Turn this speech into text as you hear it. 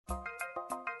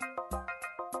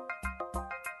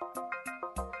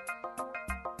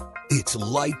It's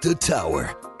Light the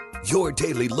Tower, your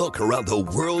daily look around the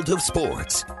world of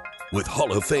sports. With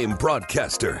Hall of Fame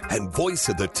broadcaster and voice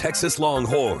of the Texas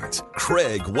Longhorns,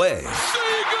 Craig Way.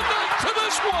 Say goodnight to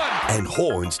this one! And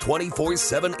Horns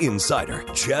 24/7 insider,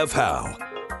 Jeff Howe.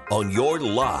 On your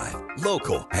live,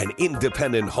 local, and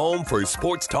independent home for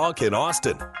sports talk in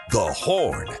Austin, The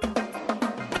Horn.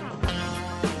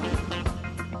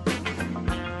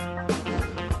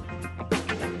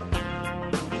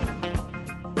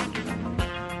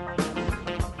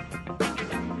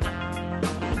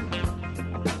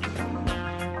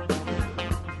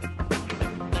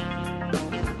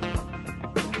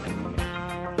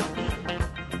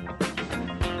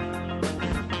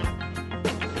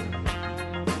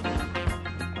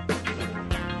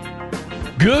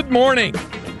 Good morning.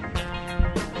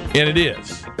 And it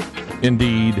is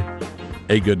indeed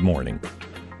a good morning.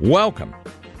 Welcome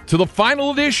to the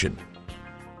final edition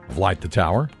of Light the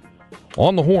Tower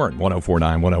on the Horn,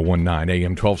 1049, 1019,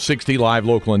 AM 1260, live,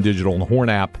 local, and digital on the Horn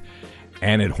app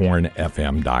and at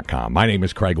hornfm.com. My name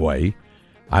is Craig Way.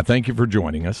 I thank you for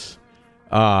joining us.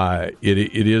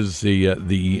 It is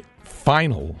the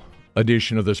final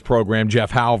edition of this program.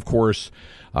 Jeff Howe, of course,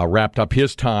 wrapped up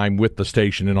his time with the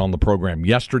station and on the program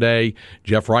yesterday.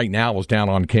 Jeff right now is down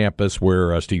on campus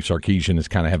where Steve Sarkisian is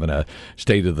kind of having a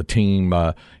state of the team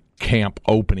camp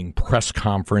opening press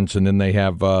conference, and then they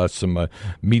have some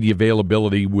media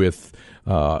availability with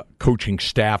coaching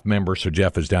staff members, so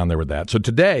Jeff is down there with that. So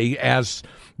today, as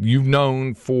you've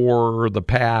known for the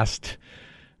past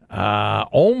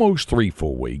almost 3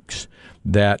 full weeks,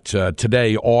 that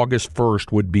today, August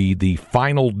 1st, would be the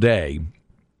final day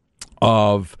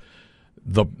of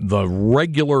the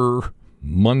regular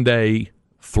Monday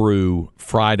through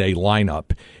Friday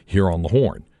lineup here on the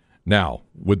Horn. Now,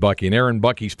 with Bucky and Aaron,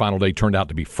 Bucky's final day turned out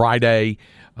to be Friday,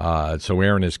 so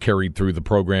Aaron is carried through the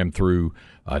program through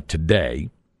today.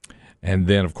 And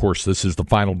then, of course, this is the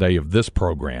final day of this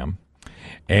program.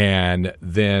 And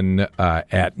then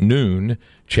at noon,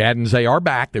 Chad and Zay are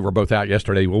back. They were both out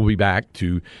yesterday. We'll be back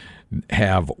to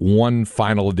have one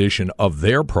final edition of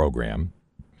their program.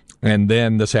 And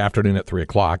then this afternoon at 3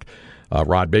 o'clock,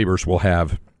 Rod Babers will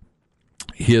have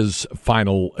his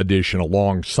final edition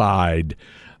alongside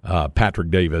Patrick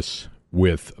Davis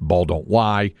with Ball Don't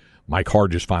Lie. Mike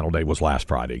Harge's final day was last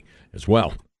Friday as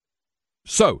well.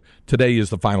 So today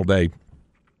is the final day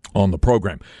on the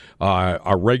program.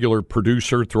 Our regular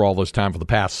producer through all this time for the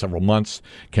past several months,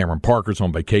 Cameron Parker's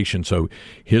on vacation, so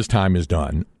his time is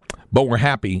done. But we're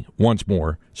happy, once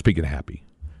more, speaking of happy,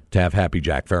 to have Happy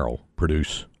Jack Farrell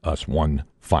produce us one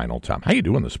final time. How you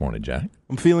doing this morning, Jack?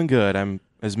 I'm feeling good. I'm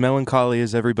as melancholy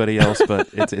as everybody else, but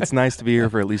it's nice to be here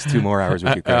for at least 2 more hours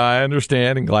with you, Craig. I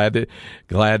understand, and glad to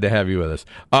have you with us.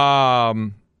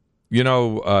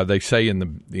 They say in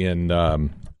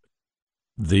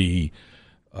the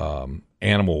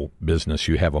animal business,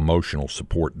 you have emotional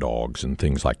support dogs and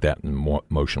things like that, and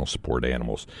emotional support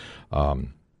animals.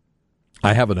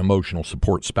 I have an emotional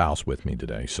support spouse with me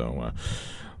today, so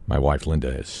my wife Linda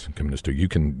is coming to studio.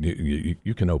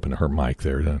 You can open her mic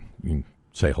there. You can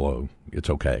say hello. It's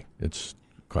okay. It's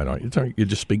quite all right. It's all right. You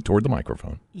just speak toward the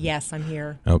microphone. Yes, I'm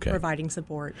here. Okay. Providing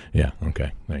support. Yeah.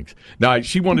 Okay. Thanks. Now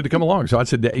she wanted to come along, so I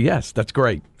said yes. That's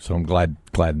great. So I'm glad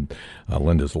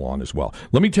Linda's along as well.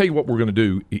 Let me tell you what we're going to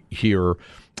do here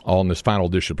on this final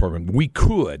edition of the program. We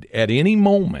could at any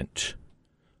moment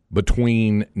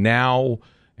between now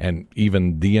and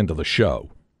even the end of the show,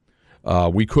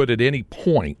 we could at any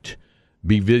point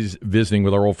be visiting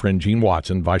with our old friend Gene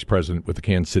Watson, vice president with the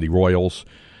Kansas City Royals,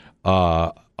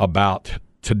 about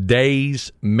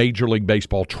today's Major League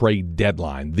Baseball trade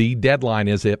deadline. The deadline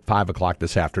is at 5 o'clock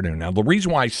this afternoon. Now, the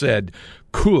reason why I said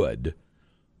could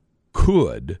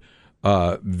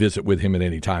visit with him at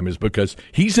any time is because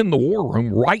he's in the war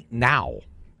room right now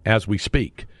as we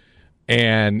speak.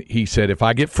 And he said, if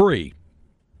I get free,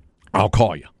 I'll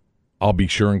call you. I'll be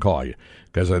sure and call you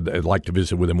because I'd like to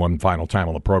visit with him one final time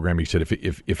on the program. He said,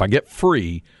 if I get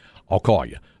free, I'll call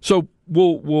you. So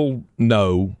we'll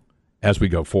know as we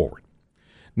go forward.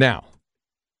 Now,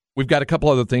 we've got a couple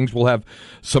other things. We'll have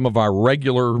some of our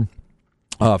regular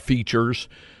features.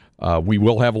 We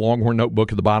will have a Longhorn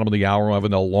Notebook at the bottom of the hour. We'll have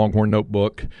another Longhorn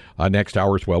Notebook next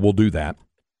hour as well. We'll do that.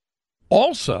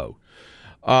 Also,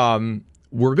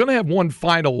 we're going to have one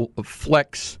final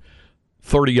Flex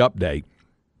 30 update,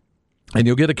 and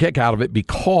you'll get a kick out of it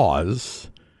because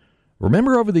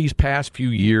remember over these past few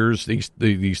years, these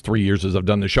 3 years as I've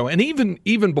done the show, and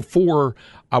even before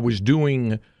I was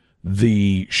doing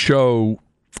the show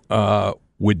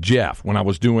with Jeff, when I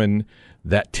was doing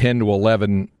that 10 to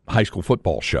 11 high school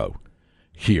football show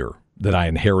here that I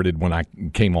inherited when I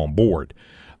came on board,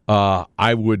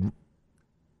 I would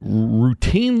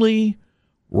routinely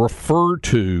refer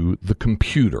to the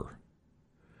computer.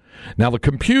 Now, the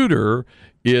computer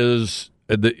is,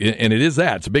 and it is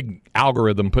that. It's a big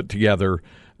algorithm put together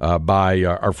by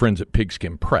our friends at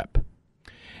Pigskin Prep.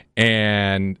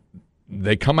 And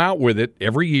they come out with it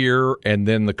every year, and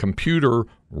then the computer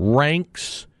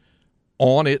ranks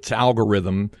on its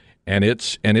algorithm and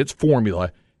its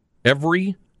formula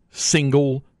every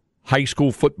single high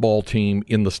school football team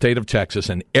in the state of Texas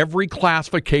and every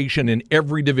classification in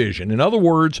every division. In other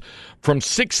words, from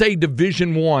 6A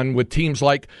Division I with teams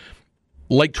like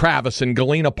Lake Travis and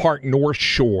Galena Park North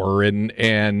Shore and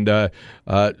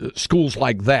schools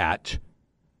like that,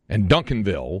 and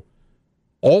Duncanville,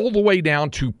 all the way down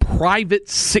to private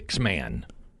six-man.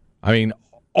 I mean,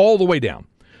 all the way down.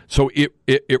 So it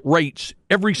rates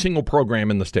every single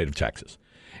program in the state of Texas.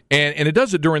 And it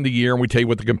does it during the year, and we tell you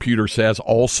what the computer says.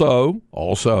 Also,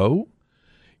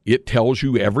 it tells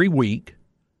you every week,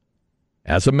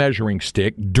 as a measuring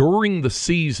stick, during the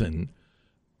season,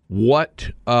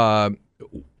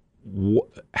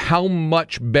 how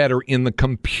much better in the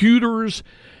computer's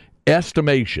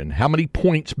estimation, how many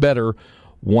points better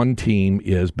one team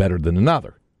is better than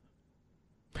another.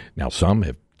 Now, some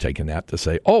have taken that to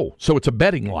say, oh, so it's a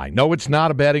betting line. No, it's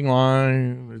not a betting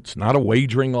line. It's not a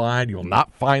wagering line. You'll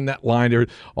not find that line there.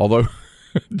 Although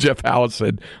Jeff Howard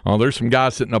said, oh, there's some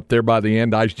guys sitting up there by the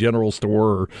Andice General Store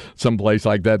or someplace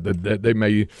like that they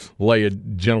may lay a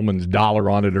gentleman's dollar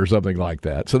on it or something like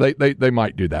that. So they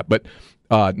might do that. But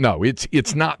no,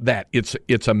 it's not that.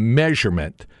 It's a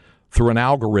measurement through an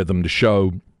algorithm to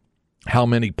show how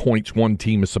many points one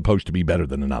team is supposed to be better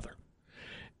than another.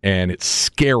 And it's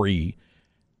scary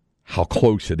how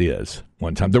close it is.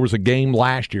 One time, there was a game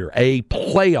last year, a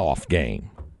playoff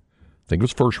game, I think it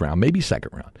was first round, maybe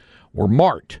second round, where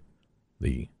Mart,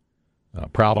 the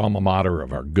proud alma mater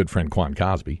of our good friend Quan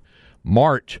Cosby,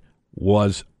 Mart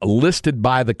was listed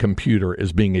by the computer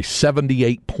as being a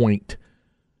 78-point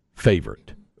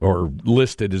favorite, or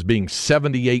listed as being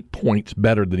 78 points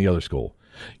better than the other school.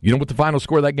 You know what the final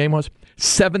score of that game was?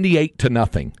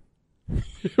 78-0.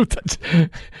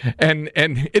 and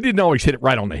it didn't always hit it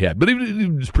right on the head, but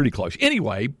it was pretty close.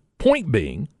 Anyway, point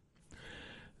being,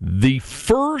 the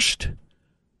first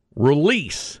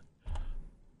release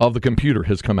of the computer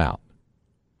has come out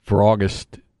for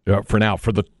August,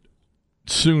 for the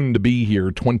soon-to-be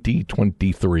here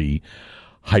 2023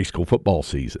 high school football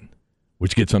season,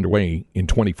 which gets underway in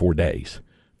 24 days.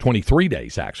 23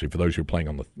 days, actually, for those who are playing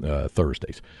on the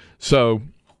Thursdays. So,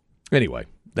 anyway,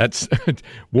 that's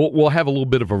we'll have a little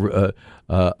bit of a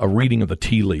reading of the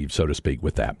tea leaves, so to speak,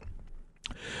 with that.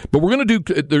 But we're going to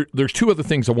do. There's two other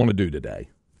things I want to do today.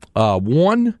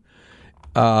 One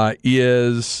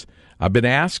is I've been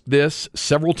asked this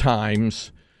several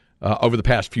times over the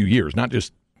past few years, not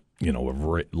just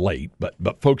late,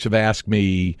 but folks have asked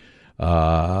me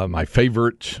my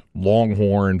favorite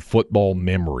Longhorn football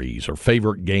memories or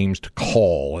favorite games to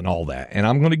call and all that, and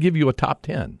I'm going to give you a top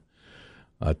 10.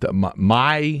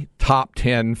 My top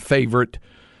 10 favorite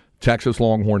Texas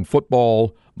Longhorn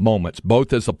football moments,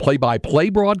 both as a play-by-play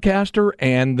broadcaster,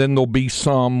 and then there'll be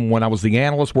some when I was the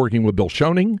analyst working with Bill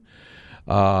Schoening.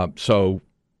 So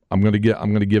I'm going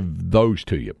to give those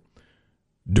to you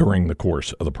during the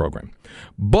course of the program.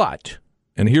 But,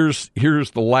 and here's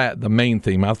the main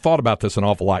theme. I thought about this an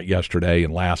awful lot yesterday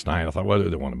and last night. I thought, well,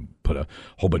 do I want to put a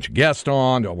whole bunch of guests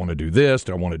on? Do I want to do this?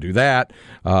 Do I want to do that?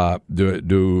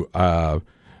 Do I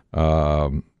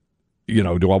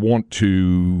want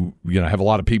to, have a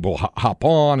lot of people hop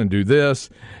on and do this?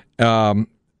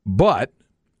 But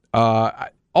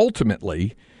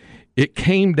ultimately, it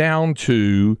came down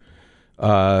to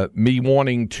me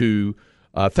wanting to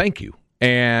thank you.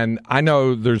 And I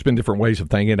know there's been different ways of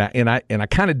thanking, and I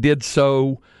kind of did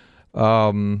so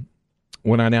when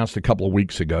I announced a couple of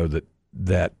weeks ago that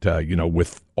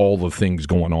with all the things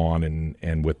going on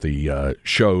and with the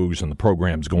shows and the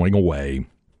programs going away,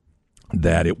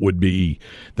 that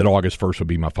August 1st would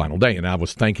be my final day. And I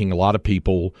was thanking a lot of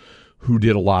people who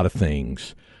did a lot of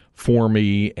things for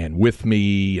me and with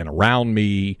me and around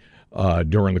me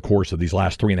during the course of these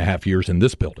last 3.5 years in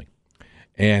this building.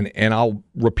 And I'll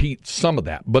repeat some of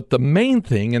that. But the main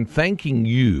thing in thanking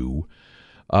you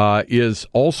is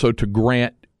also to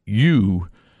grant you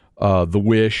the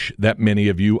wish that many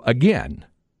of you, again,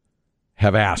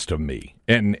 have asked of me.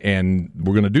 And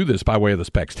we're going to do this by way of the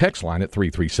Specs text line at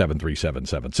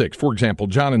 337-3776. For example,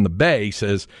 John in the Bay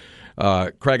says,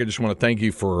 Craig, I just want to thank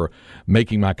you for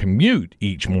making my commute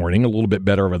each morning a little bit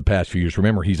better over the past few years.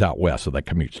 Remember, he's out west, so that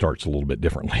commute starts a little bit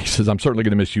differently. He says, I'm certainly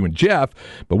going to miss you and Jeff,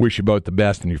 but wish you both the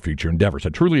best in your future endeavors. I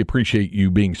truly appreciate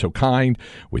you being so kind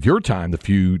with your time the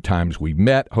few times we've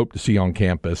met. Hope to see you on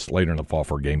campus later in the fall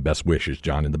for a game. Best wishes,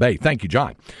 John in the Bay. Thank you,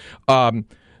 John.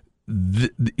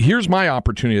 Here's my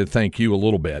opportunity to thank you a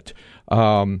little bit.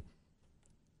 I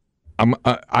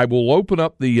will open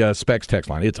up the Specs text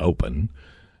line. It's open.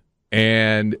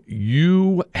 And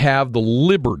you have the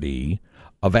liberty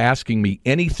of asking me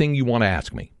anything you want to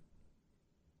ask me.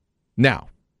 Now,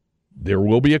 there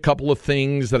will be a couple of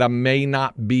things that I may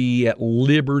not be at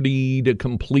liberty to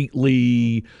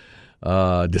completely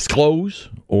disclose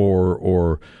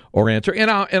or answer, and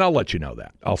I'll let you know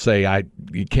that. I'll say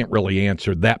you can't really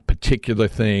answer that particular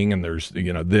thing, and there's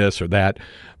this or that.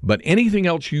 But anything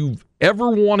else you've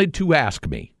ever wanted to ask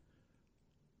me,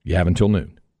 you have until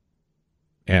noon,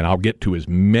 and I'll get to as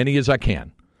many as I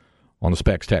can on the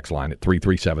Specs text line at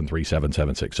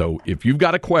 337-3776. So if you've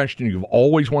got a question you've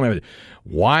always wanted,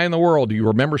 why in the world do you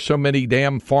remember so many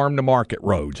damn farm-to-market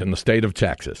roads in the state of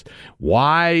Texas?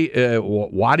 Why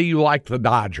do you like the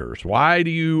Dodgers? Why do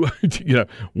you,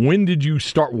 when did you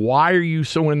start? Why are you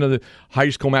so into the high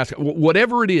school mascot?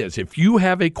 Whatever it is, if you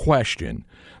have a question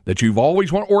that you've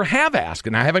always wanted or have asked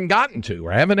and I haven't gotten to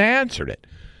or haven't answered it,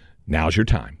 now's your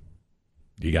time.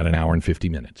 You got an hour and 50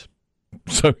 minutes.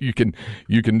 So you can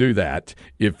do that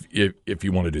if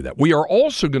you want to do that. We are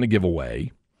also going to give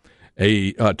away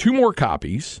two more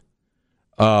copies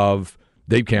of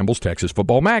Dave Campbell's Texas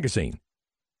Football Magazine.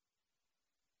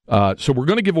 So we're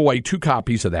going to give away 2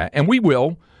 copies of that, and we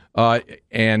will.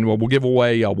 And we'll give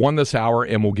away one this hour,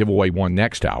 and we'll give away one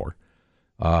next hour.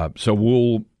 So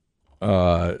we'll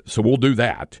do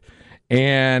that,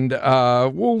 and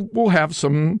we'll have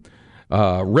some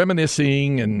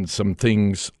reminiscing and some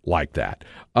things like that.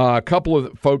 A couple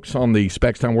of folks on the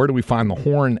Specs Time, where do we find the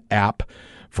Horn app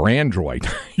for Android?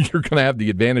 You're going to have the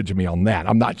advantage of me on that.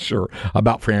 I'm not sure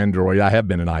about for Android. I have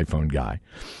been an iPhone guy.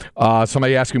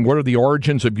 Somebody asking, what are the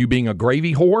origins of you being a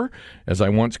gravy whore? As I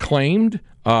once claimed,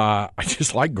 I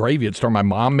just like gravy. It started, my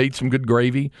mom made some good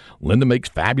gravy. Linda makes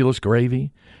fabulous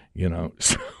gravy.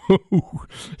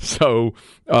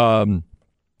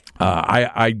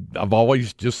 I've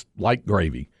always just liked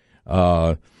gravy.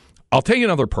 I'll tell you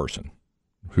another person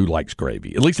who likes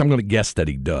gravy. At least I'm going to guess that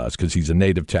he does because he's a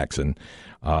native Texan.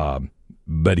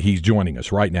 But he's joining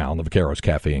us right now on the Vaqueros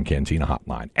Cafe and Cantina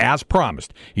hotline. As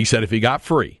promised, he said if he got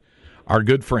free, our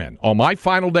good friend, on my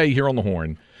final day here on the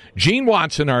Horn, Gene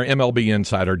Watson, our MLB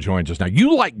insider, joins us. Now,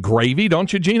 you like gravy,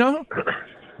 don't you, Gino?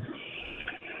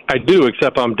 I do,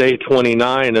 except I'm day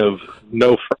 29 of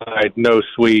no fried, no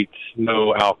sweets,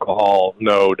 no alcohol,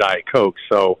 no Diet Coke.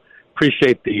 So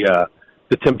appreciate the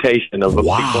temptation of a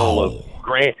big bowl of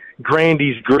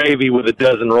Grandy's gravy with a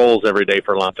dozen rolls every day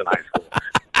for lunch in high school.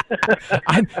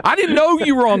 I didn't know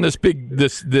you were on this big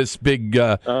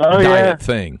diet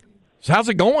thing. So how's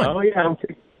it going? Oh yeah,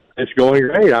 it's going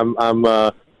great.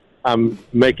 I'm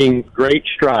making great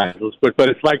strides, but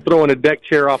it's like throwing a deck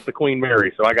chair off the Queen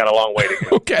Mary, so I got a long way to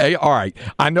go. Okay, all right.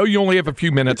 I know you only have a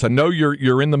few minutes. I know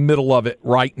you're in the middle of it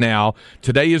right now.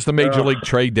 Today is the Major League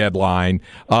trade deadline.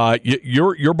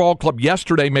 Your ball club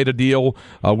yesterday made a deal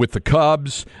with the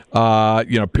Cubs,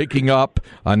 picking up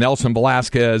Nelson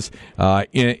Velasquez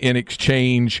in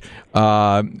exchange,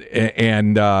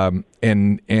 and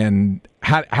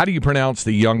how do you pronounce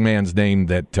the young man's name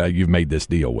that you've made this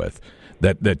deal with?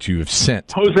 That you have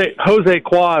sent. Jose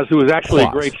Quaz, who was actually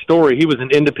a great story. He was an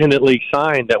independent league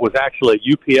sign that was actually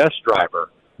a UPS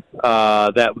driver.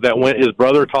 That went. His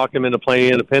brother talked him into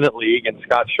playing independent league, and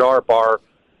Scott Sharp, our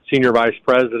senior vice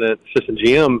president, assistant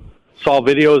GM, saw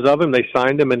videos of him. They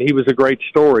signed him, and he was a great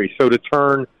story. So to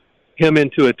turn him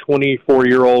into a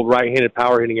 24-year-old right-handed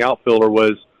power hitting outfielder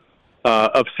was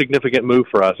a significant move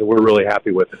for us, and we're really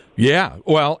happy with it. Yeah,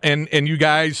 well, and you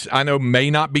guys, I know, may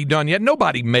not be done yet.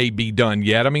 Nobody may be done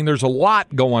yet. I mean, there's a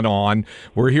lot going on.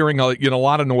 We're hearing a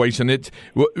lot of noise, and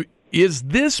is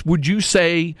this, would you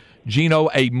say, Gino,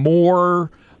 a more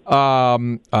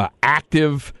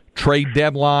active trade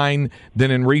deadline than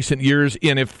in recent years?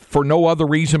 And if for no other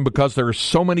reason, because there are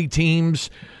so many teams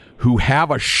who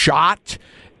have a shot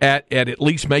at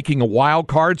least making a wild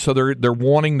card, so they're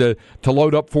wanting to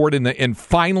load up for it. And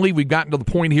finally, we've gotten to the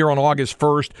point here on August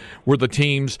 1st where the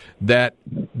teams that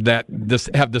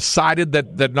have decided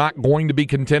that they're not going to be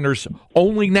contenders,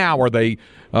 only now are they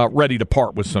ready to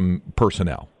part with some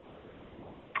personnel.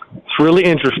 It's really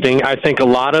interesting. I think a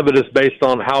lot of it is based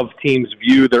on how teams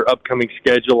view their upcoming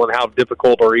schedule and how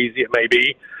difficult or easy it may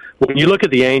be. when you look at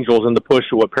the Angels and the push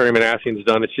of what Perry Manassian's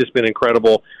done, it's just been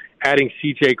incredible. Adding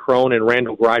C.J. Cron and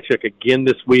Randall Grichuk again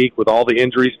this week with all the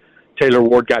injuries. Taylor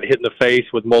Ward got hit in the face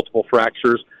with multiple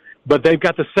fractures. But they've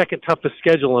got the second toughest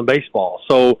schedule in baseball.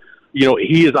 So,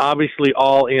 he is obviously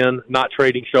all in, not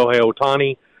trading Shohei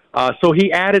Ohtani. So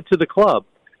he added to the club.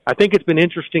 I think it's been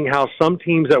interesting how some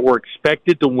teams that were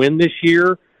expected to win this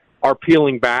year are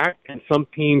peeling back, and some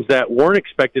teams that weren't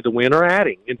expected to win are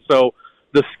adding. And so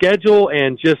the schedule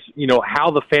and just,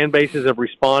 how the fan bases have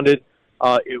responded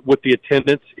with the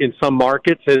attendance in some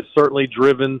markets has certainly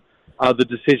driven the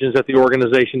decisions that the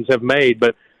organizations have made.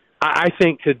 But I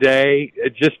think today,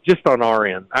 just on our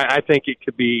end, I think it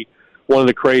could be one of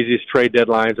the craziest trade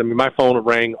deadlines. I mean, my phone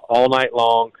rang all night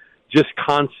long, just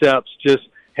concepts, just,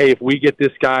 hey, if we get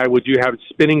this guy, would you have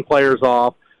spinning players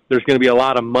off? There's going to be a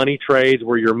lot of money trades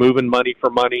where you're moving money for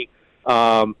money.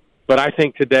 But I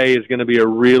think today is going to be a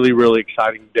really, really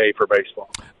exciting day for baseball.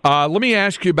 Let me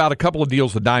ask you about a couple of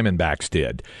deals the Diamondbacks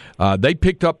did. They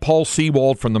picked up Paul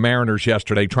Sewald from the Mariners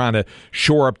yesterday, trying to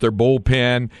shore up their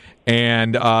bullpen,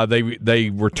 and they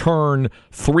return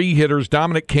 3 hitters: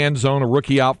 Dominic Canzone, a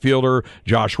rookie outfielder;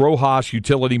 Josh Rojas,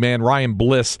 utility man; Ryan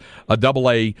Bliss, a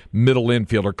Double-A middle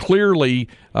infielder. Clearly,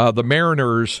 the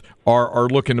Mariners are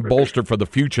looking to bolster for the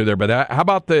future there. But how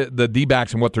about the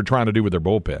D-backs and what they're trying to do with their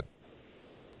bullpen?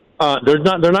 They're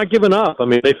not giving up. I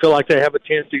mean, they feel like they have a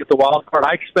chance to get the wild card.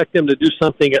 I expect them to do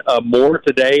something more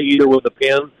today, either with a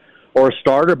pen or a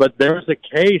starter. But there's a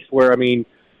case where,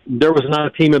 there was not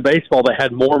a team in baseball that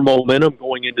had more momentum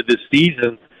going into this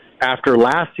season after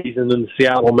last season than the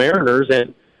Seattle Mariners,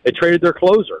 and they traded their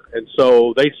closer. And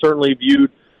so they certainly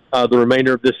viewed the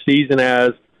remainder of this season as,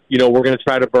 we're going to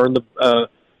try to burn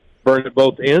at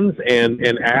both ends and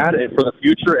add and for the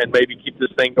future and maybe keep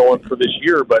this thing going for this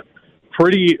year. But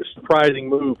pretty surprising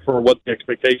move for what the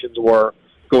expectations were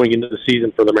going into the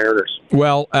season for the Mariners.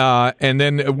 Well, and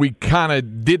then we kind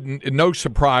of no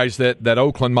surprise that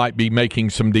Oakland might be making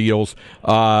some deals.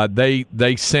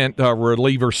 They sent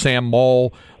reliever Sam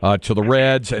Moll to the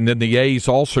Reds, and then the A's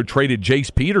also traded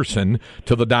Jace Peterson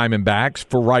to the Diamondbacks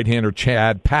for right-hander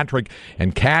Chad Patrick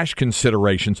and cash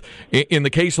considerations. In the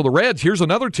case of the Reds, here's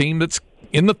another team that's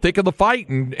in the thick of the fight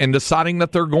and deciding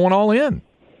that they're going all in.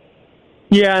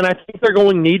 Yeah, and I think they're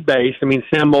going need-based.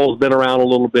 Sam Moll's been around a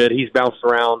little bit. He's bounced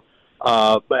around.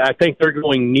 But I think they're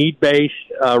going need-based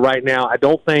right now. I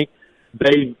don't think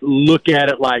they look at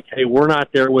it like, hey, we're not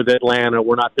there with Atlanta.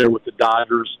 We're not there with the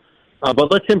Dodgers.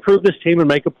 But let's improve this team and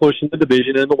make a push in the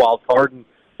division and the wild card and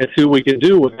see what we can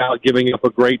do without giving up a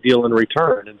great deal in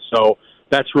return. And so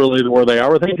that's really where they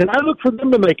are with things. And I look for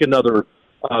them to make another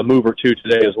move or two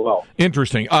today as well.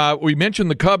 Interesting. We mentioned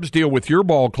the Cubs deal with your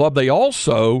ball club. They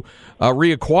also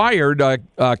reacquired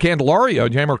Candelario,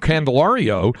 Jeimer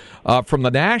Candelario, from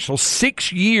the Nationals.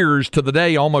 6 years to the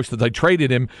day almost that they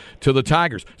traded him to the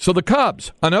Tigers. So the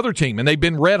Cubs, another team, and they've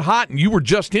been red hot. And you were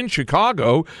just in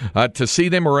Chicago to see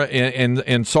them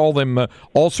and saw them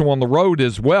also on the road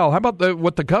as well. How about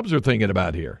what the Cubs are thinking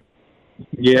about here?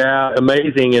 Yeah,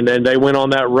 amazing. And then they went on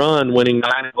that run, winning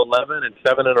 9 of 11 and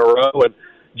 7 in a row. And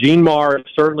Gene Marr is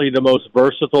certainly the most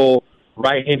versatile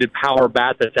right-handed power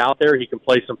bat that's out there. He can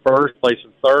play some first, play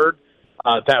some third.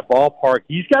 That ballpark,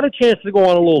 he's got a chance to go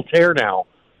on a little tear now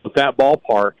with that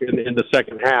ballpark in the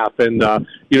second half. And,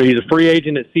 he's a free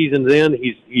agent at season's end.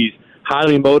 He's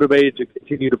highly motivated to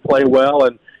continue to play well.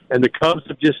 And the Cubs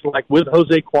have just, like with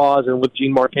Jose Quaz and with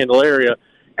Gene Marr Candelaria,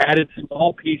 added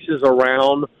small pieces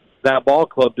around that ball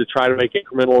club to try to make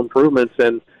incremental improvements.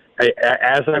 And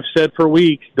as I've said for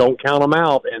weeks, don't count them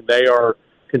out, and they are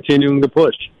continuing to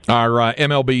push. Our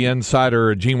MLB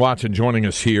insider, Gene Watson, joining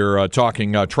us here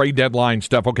talking trade deadline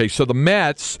stuff. Okay, so the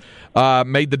Mets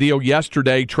made the deal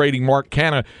yesterday, trading Mark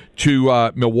Canha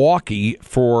to Milwaukee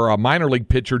for minor league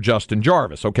pitcher Justin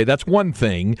Jarvis. Okay, that's one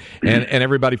thing, and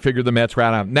everybody figured the Mets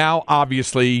ran out. Now,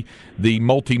 obviously, the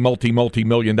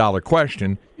multi-million-dollar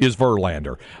question is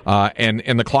Verlander.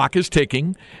 And the clock is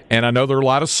ticking, and I know there are a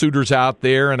lot of suitors out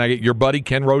there, and your buddy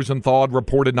Ken Rosenthal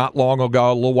reported not long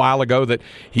ago, a little while ago, that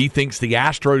he thinks the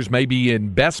Astros may be in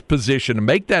best position to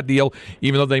make that deal,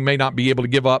 even though they may not be able to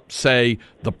give up, say,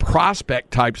 the prospect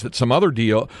types that some other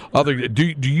deal.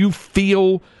 Do you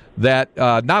feel that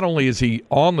not only is he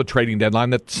on the trading deadline,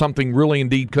 that something really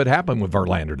indeed could happen with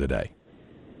Verlander today?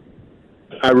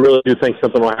 I really do think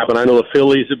something will happen. I know the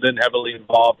Phillies have been heavily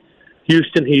involved.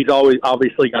 Houston, he's always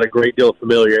obviously got a great deal of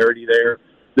familiarity there.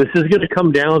 This is going to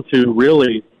come down to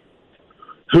really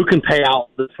who can pay out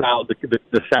the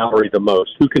salary the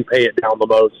most, who can pay it down the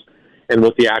most, and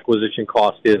what the acquisition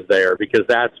cost is there, because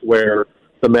that's where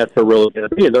the Mets are really going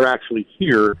to be. And they're actually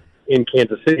here in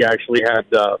Kansas City. I actually had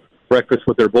breakfast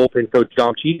with their bullpen coach,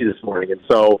 Dom Cheedy, this morning. And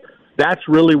so that's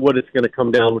really what it's going to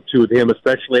come down to with him,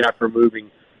 especially after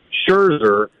moving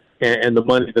Scherzer, and the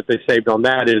money that they saved on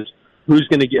that is who's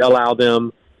going to allow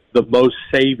them the most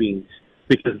savings,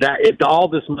 because all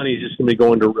this money is just going to be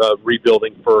going to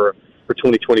rebuilding for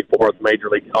 2024 at the Major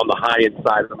League, on the high-end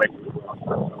side of the Major League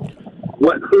roster.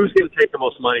 Who's going to take the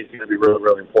most money is going to be really,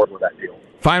 really important with that deal.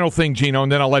 Final thing, Gino,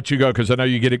 and then I'll let you go because I know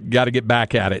you got to get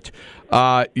back at it.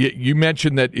 You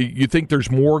mentioned that you think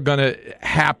there's more going to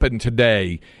happen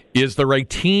today. Is there a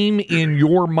team in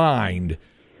your mind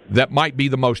that might be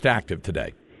the most active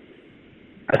today?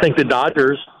 I think the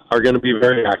Dodgers are going to be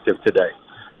very active today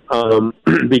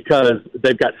because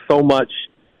they've got so much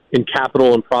in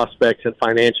capital and prospects and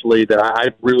financially that I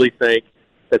really think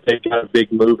that they've got a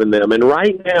big move in them. And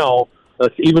right now,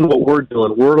 even what we're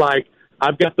doing, we're like,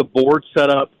 I've got the board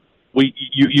set up.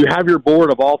 You have your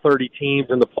board of all 30 teams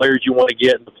and the players you want to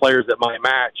get and the players that might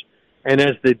match. And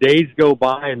as the days go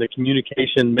by and the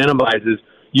communication minimizes,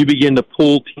 you begin to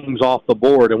pull teams off the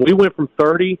board. And we went from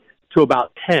 30 to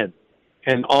about 10.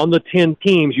 And on the 10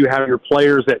 teams, you have your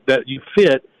players that you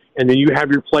fit, and then you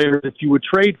have your players that you would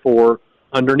trade for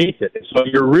underneath it. And so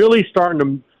you're really starting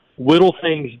to whittle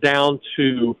things down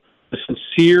to the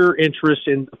sincere interest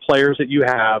in the players that you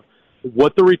have,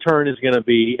 what the return is going to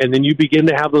be, and then you begin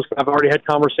to have those. I've already had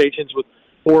conversations with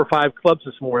 4 or 5 clubs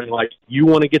this morning, like, you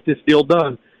want to get this deal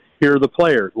done, here are the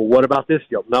players. Well, what about this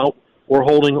deal? No, we're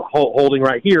holding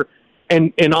right here.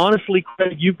 And honestly,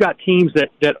 Craig, you've got teams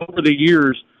that over the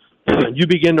years, you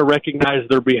begin to recognize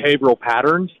their behavioral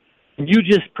patterns, and you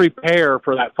just prepare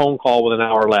for that phone call with an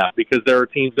hour left, because there are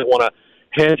teams that want to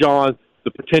hedge on the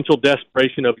potential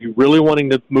desperation of you really wanting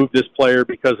to move this player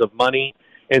because of money.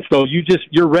 And so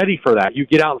you're ready for that. You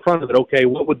get out in front of it. Okay,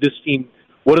 what would this team,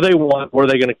 what do they want? What are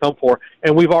they going to come for?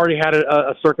 And we've already had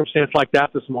a circumstance like that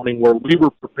this morning where we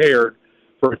were prepared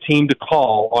for a team to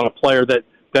call on a player that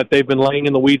they've been laying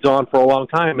in the weeds on for a long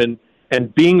time.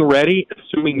 And being ready,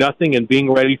 assuming nothing, and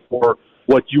being ready for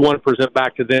what you want to present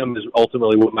back to them is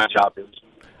ultimately what my job is.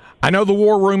 I know the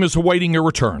War Room is awaiting your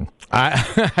return.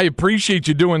 I appreciate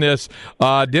you doing this.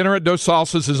 Dinner at Dos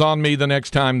Salsas is on me the next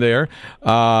time there,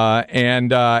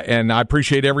 and I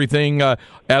appreciate everything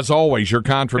as always. Your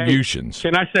contributions. Hey,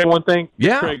 can I say one thing?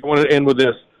 Yeah. Craig, I want to end with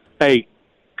this. Hey,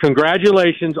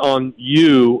 congratulations on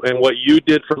you and what you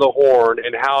did for the Horn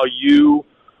and how you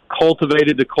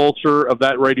cultivated the culture of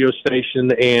that radio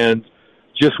station and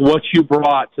just what you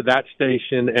brought to that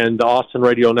station and the Austin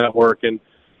Radio Network. And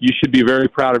you should be very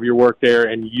proud of your work there.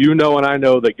 And and I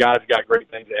know that God's got great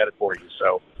things ahead for you.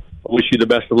 So I wish you the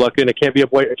best of luck, and I can't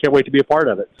wait to be a part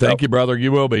of it. Thank you, brother.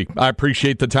 You will be. I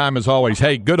appreciate the time as always.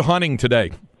 Hey, good hunting today.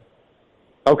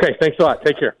 Okay, thanks a lot.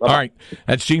 Take care. Bye-bye. All right.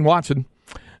 That's Gene Watson,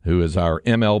 who is our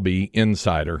MLB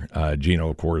insider. Gino,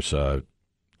 of course,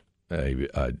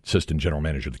 assistant general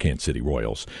manager of the Kansas City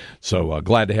Royals. So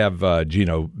glad to have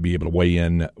Gino be able to weigh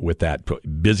in with that.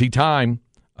 Busy time.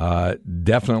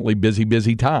 Definitely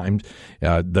busy times.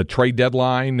 The trade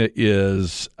deadline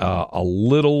is a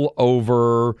little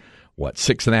over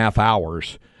 6.5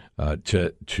 hours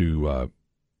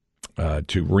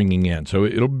to ringing in. So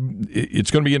it's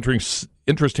going to be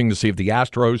interesting to see if the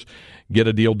Astros get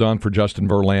a deal done for Justin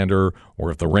Verlander,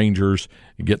 or if the Rangers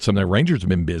get some. The Rangers have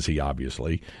been busy,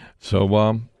 obviously.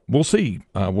 So we'll see.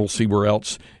 We'll see where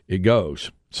else it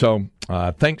goes. So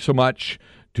thanks so much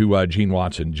to Gene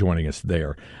Watson joining us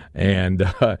there. And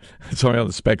somebody on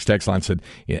the Specs text line said,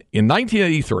 in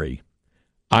 1983,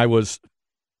 I was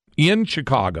in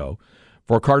Chicago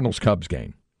for a Cardinals-Cubs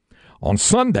game. On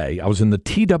Sunday, I was in the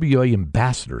TWA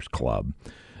Ambassadors Club.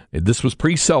 This was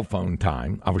pre-cell phone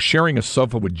time. I was sharing a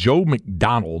sofa with Joe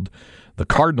McDonald, the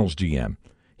Cardinals GM.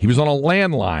 He was on a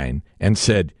landline and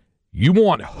said, "You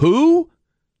want who?"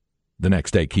 The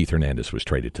next day, Keith Hernandez was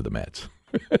traded to the Mets.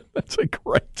 That's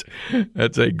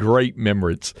a great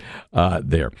remembrance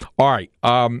there. All right.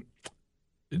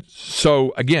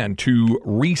 So, again, to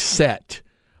reset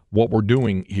what we're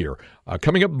doing here,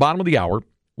 coming up bottom of the hour,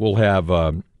 we'll have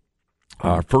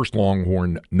our first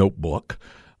Longhorn notebook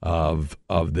of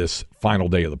this final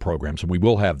day of the program. So we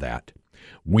will have that.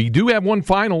 We do have one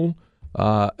final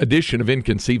edition of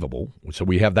Inconceivable. So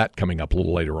we have that coming up a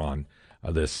little later on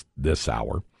this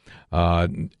hour.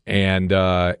 And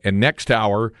next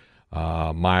hour,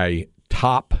 my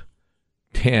top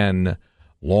 10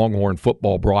 Longhorn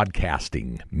football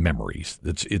broadcasting memories.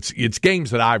 It's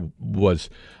games that I was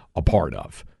a part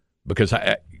of, because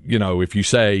if you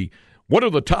say, what are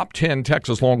the top 10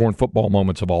 Texas Longhorn football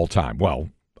moments of all time? Well,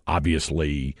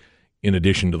 obviously, in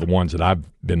addition to the ones that I've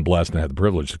been blessed and had the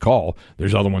privilege to call,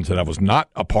 there's other ones that I was not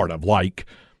a part of, like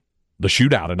the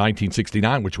shootout in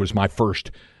 1969, which was my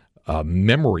first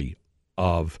memory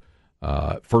of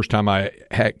first time I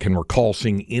can recall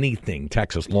seeing anything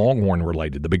Texas Longhorn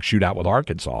related, the big shootout with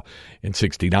Arkansas in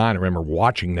 69. I remember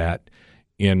watching that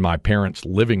in my parents'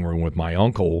 living room with my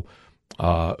uncle,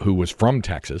 who was from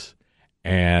Texas.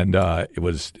 And it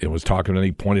was talking, and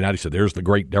he pointed out, he said, there's the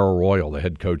great Darrell Royal, the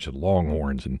head coach of the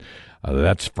Longhorns, and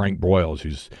that's Frank Broyles,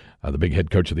 who's the big head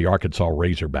coach of the Arkansas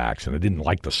Razorbacks. And I didn't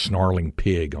like the snarling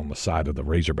pig on the side of the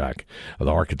Razorback of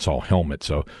the Arkansas helmet,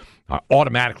 so I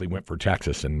automatically went for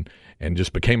Texas and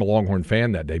just became a Longhorn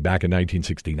fan that day back in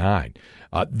 1969.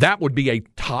 That would be a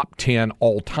top 10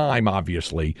 all-time,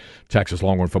 obviously, Texas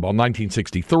Longhorn football.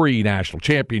 1963 national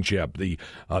championship, the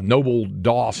Noble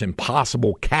Doss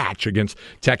impossible catch against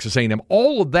Texas A&M.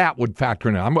 All of that would factor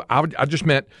in. I just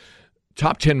meant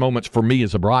top 10 moments for me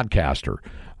as a broadcaster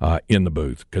in the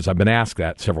booth, because I've been asked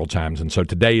that several times. And so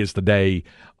today is the day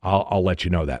I'll let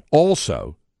you know that.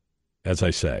 Also, as I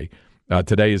say,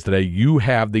 today is the day you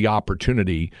have the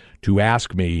opportunity to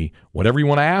ask me whatever you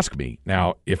want to ask me.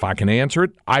 Now, if I can answer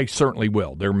it, I certainly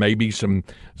will. There may be some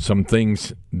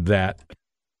things that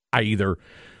I either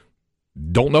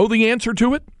don't know the answer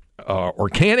to it, or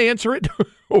can't answer it,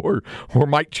 or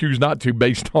might choose not to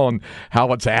based on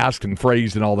how it's asked and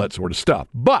phrased and all that sort of stuff.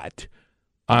 But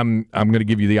I'm going to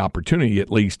give you the opportunity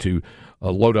at least to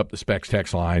load up the Specs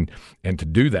text line and to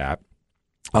do that.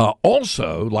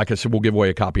 Also, like I said, we'll give away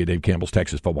a copy of Dave Campbell's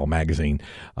Texas Football Magazine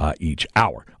each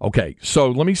hour. Okay, so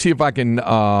let me see if I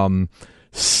can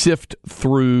sift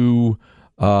through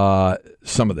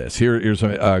some of this. Here's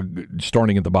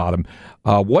starting at the bottom.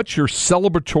 What's your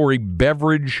celebratory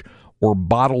beverage or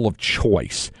bottle of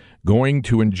choice? Going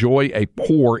to enjoy a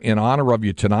pour in honor of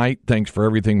you tonight. Thanks for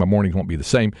everything. My mornings won't be the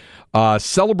same.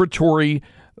 Celebratory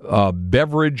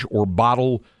beverage or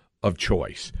bottle of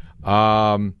choice.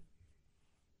 I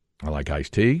like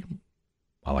iced tea.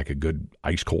 I like a good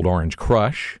ice-cold orange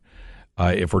crush.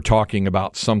 If we're talking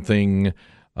about something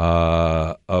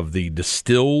of the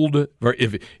distilled,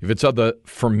 if it's of the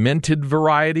fermented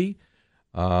variety,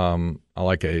 I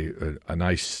like a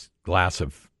nice glass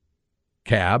of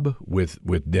Cab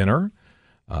with dinner,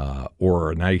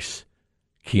 or a nice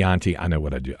Chianti. I know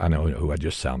what I do. I know who I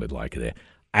just sounded like there.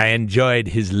 I enjoyed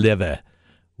his liver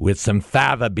with some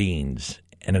fava beans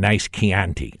and a nice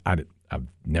Chianti. I've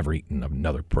never eaten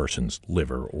another person's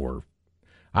liver, or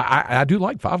I do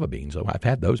like fava beans, though. I've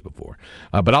had those before.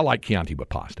 But I like Chianti with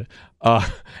pasta.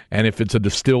 And if it's a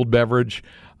distilled beverage,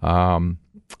 I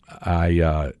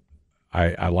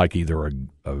like either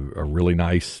a really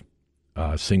nice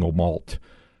single malt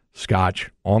scotch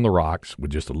on the rocks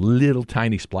with just a little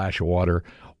tiny splash of water,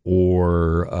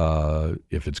 or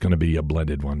if it's going to be a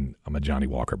blended one, I'm a Johnny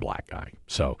Walker Black guy.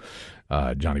 So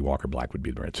Johnny Walker Black would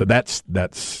be the brand. So that's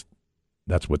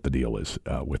what the deal is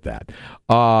with that.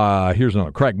 Here's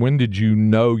another. Craig, when did you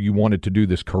know you wanted to do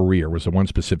this career? Was there one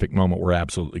specific moment where it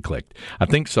absolutely clicked? I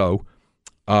think so.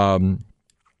 I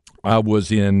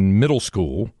was in middle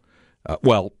school.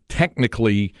 Well,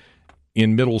 technically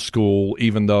in middle school,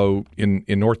 even though in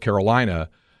North Carolina,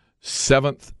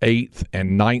 7th, 8th,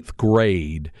 and 9th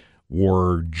grade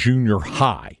were junior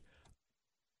high,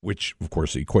 which, of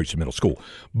course, equates to middle school.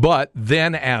 But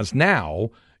then as now,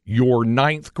 your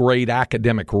 9th grade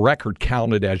academic record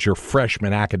counted as your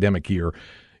freshman academic year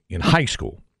in high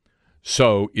school.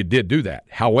 So it did do that.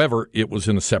 However, it was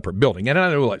in a separate building. And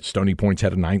I know like Stony Point's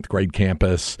had a 9th grade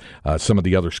campus. Some of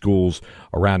the other schools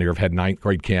around here have had 9th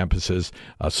grade campuses.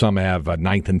 Some have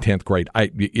 9th and 10th grade.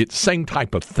 It's same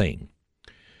type of thing.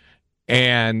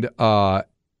 And on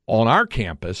our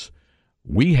campus,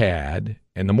 we had,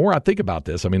 and the more I think about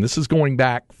this, I mean, this is going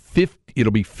back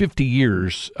it'll be 50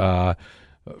 years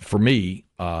for me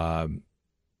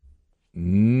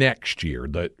next year.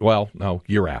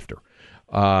 Year after.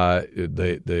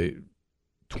 The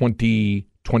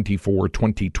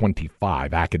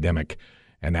 2024-2025 academic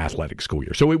and athletic school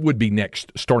year. So it would be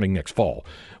starting next fall,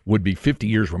 would be 50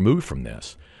 years removed from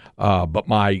this. But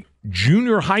my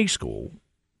junior high school,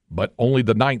 but only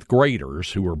the 9th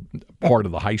graders who were part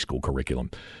of the high school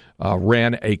curriculum,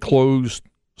 ran a closed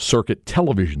circuit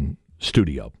television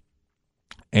studio.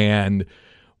 And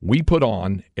we put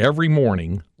on every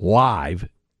morning live,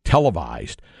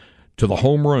 televised, to the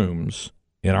homerooms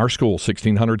in our school,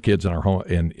 1,600 kids in our home,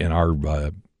 in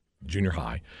our junior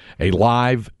high, a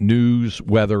live news,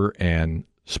 weather, and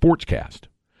sportscast.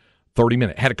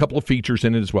 30-minute. Had a couple of features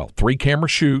in it as well. 3-camera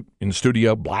shoot in the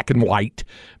studio, black and white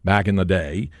back in the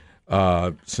day,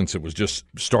 since it was just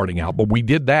starting out. But we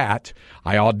did that.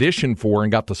 I auditioned for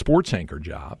and got the sports anchor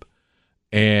job,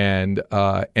 and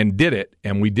did it.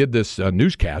 And we did this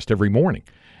newscast every morning.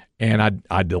 and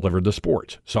I delivered the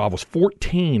sports. So I was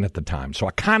 14 at the time. So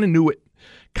I kind of knew it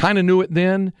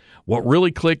then. What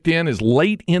really clicked in is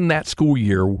late in that school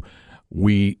year,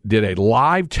 we did a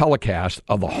live telecast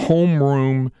of the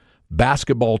homeroom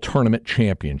basketball tournament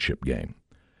championship game.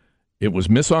 It was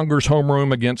Miss Unger's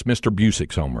homeroom against Mr.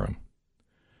 Busick's homeroom.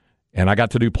 And I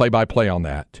got to do play-by-play on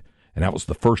that. And that was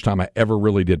the first time I ever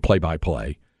really did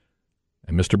play-by-play.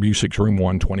 And Mr. Busick's room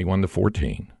won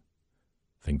 21-14. I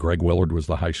think Greg Willard was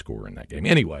the high scorer in that game.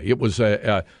 Anyway, it was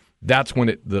that's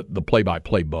when the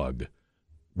play-by-play bug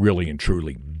really and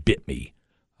truly bit me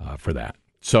for that.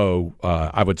 So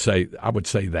I would say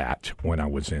that when I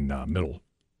was in middle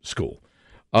school.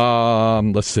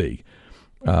 Let's see.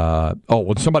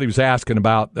 When somebody was asking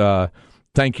about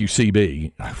thank you,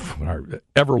 CB,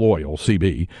 ever loyal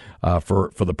CB,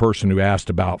 for the person who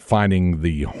asked about finding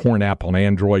the Horn app on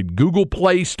Android. Google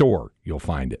Play Store, you'll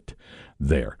find it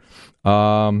there.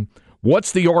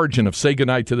 What's the origin of Say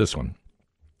Goodnight to This One?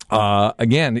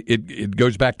 Again, it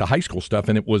goes back to high school stuff,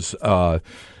 and it was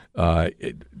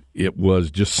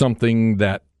just something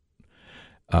that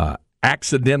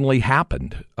accidentally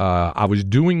happened. I was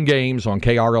doing games on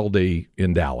KRLD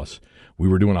in Dallas. We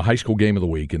were doing a high school game of the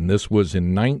week, and this was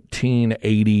in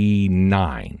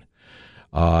 1989.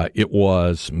 It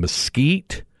was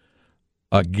Mesquite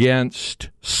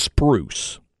against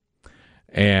Spruce.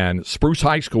 And Spruce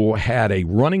High School had a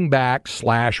running back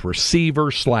 /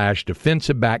 receiver /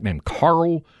 defensive back named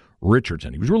Carl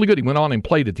Richardson. He was really good. He went on and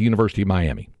played at the University of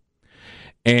Miami.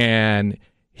 And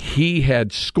he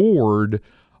had scored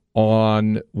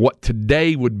on what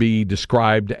today would be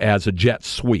described as a jet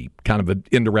sweep, kind of an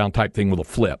end-around type thing with a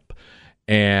flip.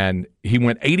 And he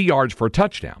went 80 yards for a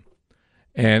touchdown.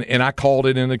 And I called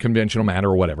it in the conventional manner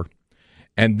or whatever.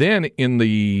 And then in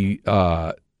the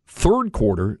third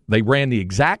quarter, they ran the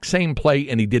exact same play,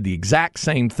 and he did the exact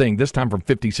same thing, this time from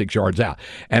 56 yards out.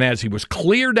 And as he was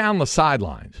clear down the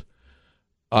sidelines,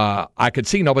 I could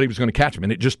see nobody was going to catch him.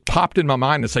 And it just popped in my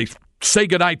mind to say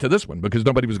goodnight to this one because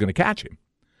nobody was going to catch him.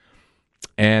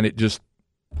 And it just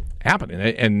happened.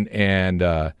 And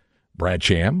Brad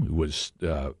Sham, who was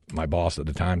my boss at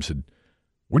the time, said,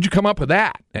 "Where'd you come up with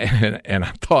that?" And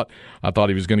I thought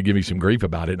he was going to give me some grief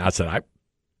about it. And I said,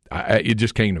 it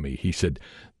just came to me. He said,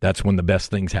 "That's when the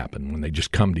best things happen, when they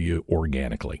just come to you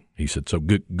organically." He said, "So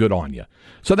good on you."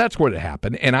 So that's where it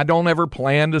happened. And I don't ever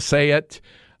plan to say it,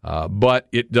 but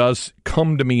it does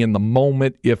come to me in the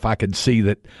moment if I can see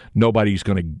that nobody's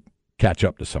going to catch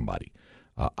up to somebody.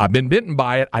 I've been bitten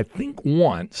by it, I think,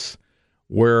 once,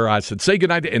 where I said, "Say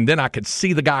goodnight," and then I could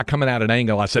see the guy coming at an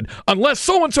angle. I said, "Unless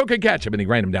so-and-so can catch him," and he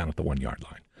ran him down at the 1-yard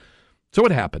line. So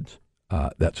it happens,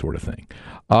 that sort of thing.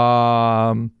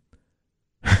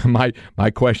 My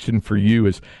question for you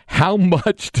is, how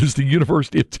much does the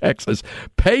University of Texas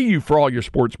pay you for all your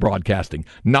sports broadcasting?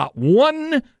 Not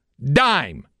one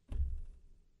dime.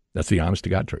 That's the honest to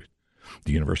God truth.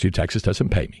 The University of Texas doesn't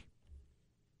pay me.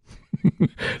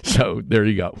 So there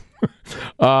you go.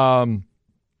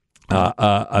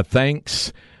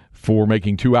 Thanks for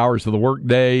making 2 hours of the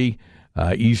workday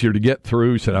easier to get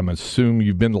through. Said, "I'm assuming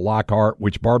you've been to Lockhart.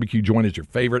 Which barbecue joint is your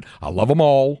favorite?" I love them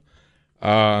all.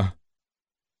 And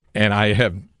I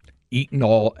have eaten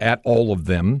at all of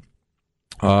them.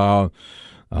 I've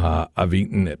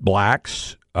eaten at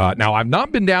Black's. Now, I've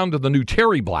not been down to the new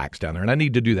Terry Black's down there, and I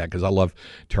need to do that because I love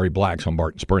Terry Black's on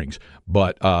Barton Springs.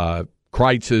 But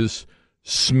Kreitz's,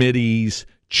 Smitty's,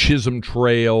 Chisholm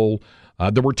Trail.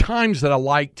 There were times that I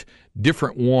liked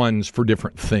different ones for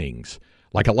different things.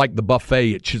 Like I like the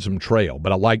buffet at Chisholm Trail,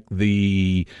 but I like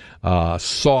the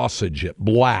sausage at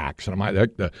Black's, and I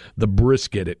like the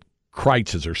brisket at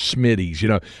Kreitz's or Smitty's.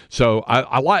 So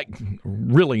I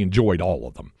really enjoyed all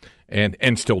of them,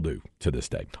 and still do to this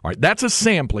day. All right, that's a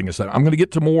sampling of stuff. I'm going to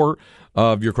get to more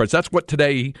of your questions. That's what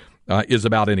today is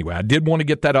about anyway. I did want to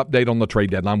get that update on the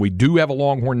trade deadline. We do have a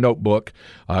Longhorn notebook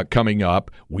coming up.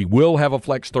 We will have a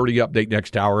Flex 30 update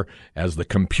next hour as the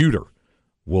computer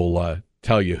will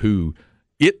tell you who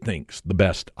it thinks the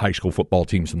best high school football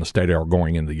teams in the state are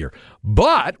going into the year.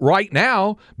 But right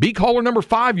now, be caller number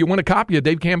 5. You win a copy of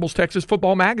Dave Campbell's Texas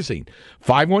Football Magazine.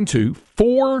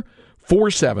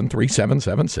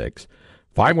 512-447-3776.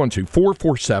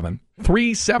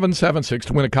 512-447-3776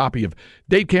 to win a copy of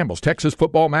Dave Campbell's Texas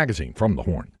Football Magazine from the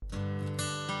Horn.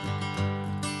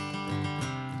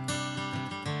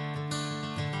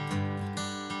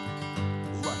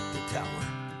 Like the Tower.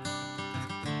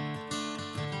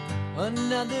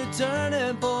 Another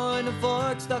turning point, a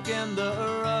fork stuck in the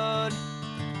road.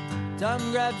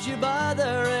 Time grabs you by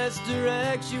the wrist,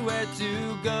 directs you where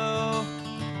to go.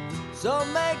 So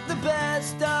make the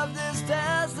best of this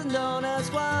test and don't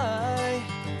ask why.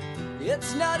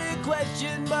 It's not a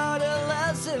question, but a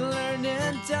lesson learned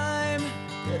in time.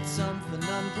 It's something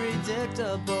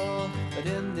unpredictable, but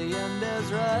in the end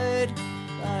is right.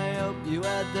 I hope you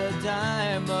had the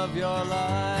time of your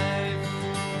life.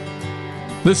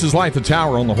 This is Light the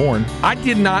Tower on the Horn. I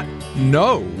did not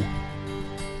know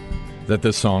that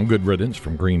this song, Good Riddance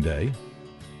from Green Day,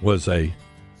 was a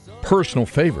personal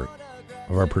favorite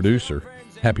of our producer,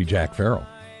 Happy Jack Farrell.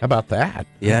 How about that?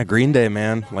 Yeah, Green Day,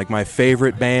 man. Like my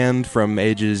favorite band from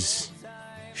ages,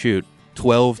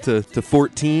 12 to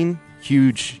 14.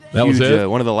 Huge. Was it?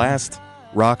 One of the last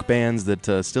rock bands that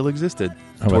still existed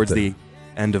towards the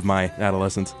end of my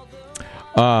adolescence.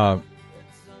 My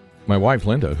wife,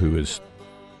 Linda, who is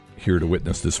here to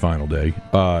witness this final day,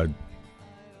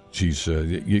 she's.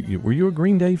 Were you a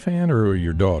Green Day fan, or were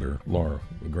your daughter, Laura,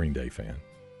 a Green Day fan?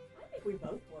 I think we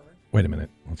both were. Wait a minute.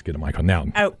 Let's get a mic on now.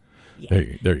 Oh. Yeah.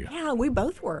 There you go. Yeah, we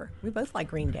both were. We both like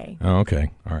Green Day. Oh, okay.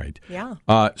 All right. Yeah.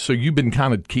 So you've been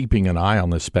kind of keeping an eye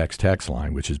on the Specs text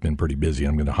line, which has been pretty busy.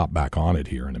 I'm going to hop back on it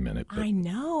here in a minute. I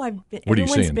know.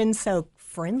 Everyone's been so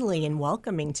friendly and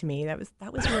welcoming to me. That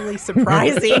was really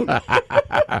surprising.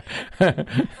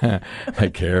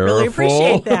 Careful. Really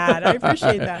appreciate that. I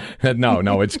appreciate that.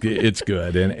 No, it's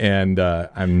good, and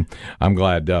I'm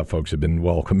glad folks have been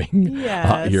welcoming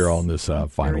here on this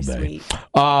final day. Sweet.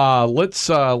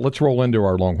 Let's roll into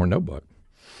our Longhorn Notebook.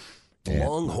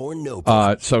 Longhorn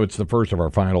Notebook. So it's the first of our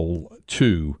final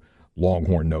 2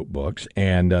 Longhorn Notebooks,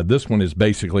 and this one is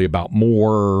basically about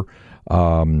more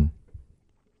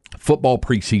football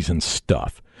preseason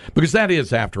stuff, because that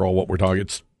is, after all, what we're talking.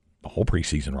 It's the whole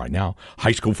preseason right now.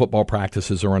 High school football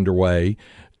practices are underway.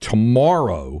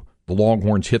 Tomorrow, the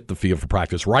Longhorns hit the field for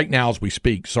practice. Right now, as we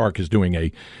speak, Sark is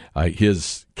doing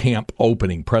his camp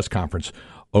opening press conference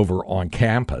over on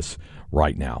campus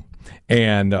right now.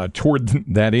 And toward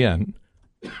that end,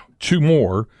 2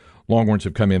 more Longhorns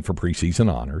have come in for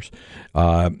preseason honors.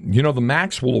 The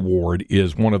Maxwell Award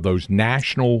is one of those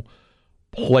National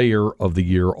Player of the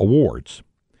Year awards.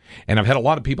 And I've had a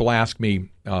lot of people ask me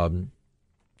and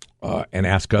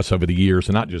ask us over the years,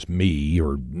 and not just me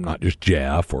or not just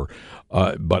Jeff,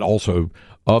 but also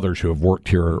others who have worked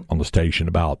here on the station,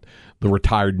 about the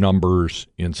retired numbers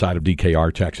inside of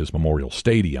DKR Texas Memorial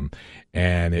Stadium.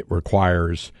 And it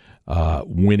requires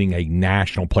winning a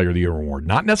National Player of the Year award,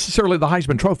 not necessarily the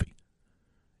Heisman Trophy.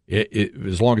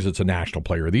 As long as it's a National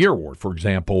Player of the Year award. For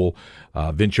example,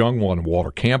 Vince Young won a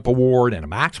Walter Camp Award and a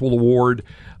Maxwell Award,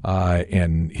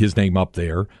 and his name up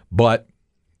there. But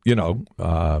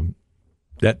that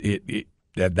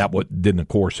didn't, of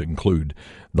course, include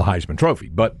the Heisman Trophy.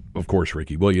 But of course,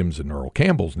 Ricky Williams and Earl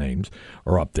Campbell's names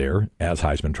are up there as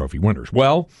Heisman Trophy winners.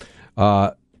 Well,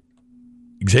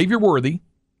 Xavier Worthy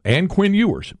and Quinn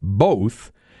Ewers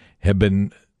both have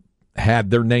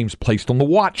had their names placed on the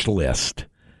watch list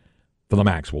for the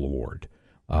Maxwell Award,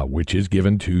 which is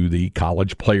given to the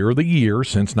College Player of the Year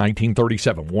since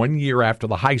 1937, 1 year after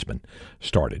the Heisman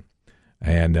started.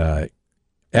 And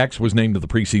X was named to the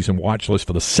preseason watch list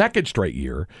for the 2nd straight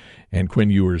year, and Quinn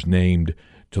Ewers named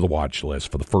to the watch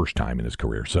list for the first time in his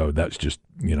career. So that's just,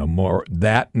 more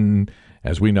that, and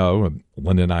as we know,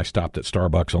 Linda and I stopped at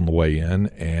Starbucks on the way in,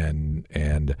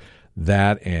 and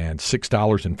that and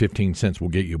 $6.15 will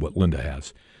get you what Linda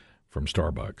has from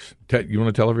Starbucks. You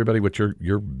want to tell everybody what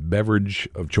your beverage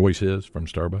of choice is from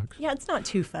Starbucks? Yeah, it's not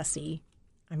too fussy.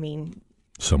 I mean,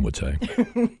 some would say.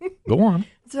 Go on.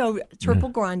 So triple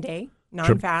grande,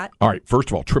 non-fat. All right. First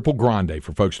of all, triple grande,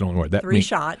 for folks who don't know what that means.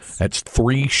 3 shots. That's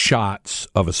 3 shots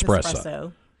of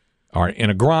espresso. All right.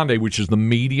 And a grande, which is the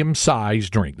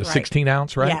medium-sized drink, the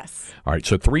 16-ounce, right? Yes. All right.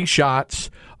 So 3 shots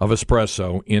of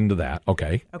espresso into that.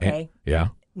 Okay. Okay. Yeah.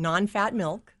 Non-fat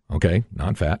milk. Okay.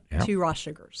 Non-fat. Yeah. 2 raw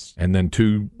sugars. And then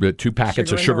two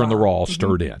packets of sugar in the raw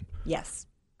stirred in. Yes.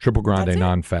 Triple grande,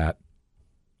 non-fat,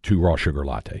 2 raw sugar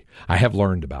latte. I have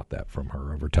learned about that from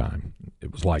her over time.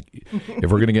 It was like, if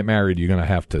we're going to get married, you're going to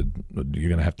have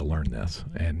to learn this,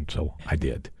 and so I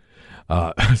did.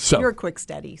 So you're a quick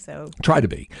study, so try to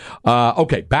be.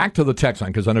 Okay, back to the text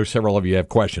line, because I know several of you have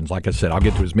questions. Like I said, I'll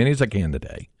get to as many as I can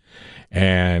today,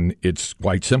 and it's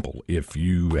quite simple. If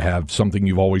you have something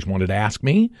you've always wanted to ask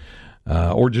me,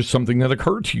 or just something that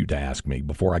occurred to you to ask me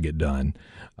before I get done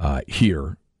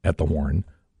here at the Horn,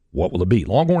 what will it be?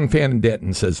 Longhorn fan in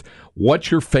Denton says, what's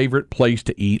your favorite place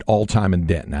to eat all time in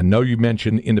Denton? I know you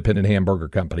mentioned Independent Hamburger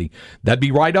Company. That'd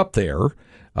be right up there.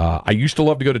 I used to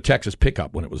love to go to Texas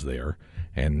Pickup when it was there,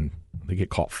 and they get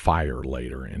caught fire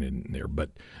later and in there.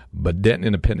 But Denton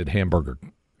Independent Hamburger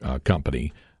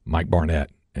Company, Mike Barnett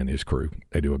and his crew.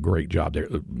 They do a great job there.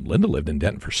 Linda lived in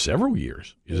Denton for several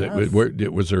years.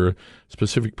 Was there a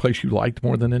specific place you liked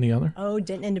more than any other? Oh,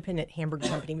 Denton Independent Hamburger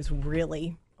Company was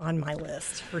really on my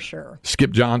list for sure.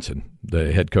 Skip Johnson,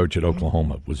 the head coach at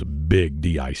Oklahoma, was a big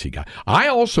DIC guy. I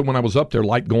also, when I was up there,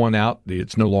 liked going out.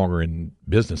 It's no longer in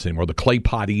business anymore. The Clay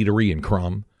Pot Eatery in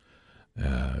Crum,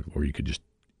 where you could just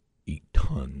eat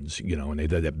tons, and they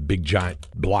had that big giant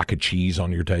block of cheese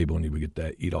on your table, and you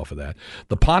would eat off of that.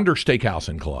 The Ponder Steakhouse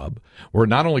and Club, where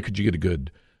not only could you get a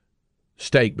good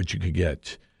steak, but you could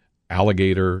get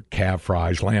alligator, calf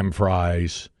fries, lamb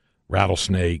fries,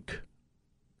 rattlesnake,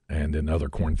 and then other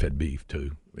corn-fed beef,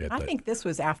 too. I think this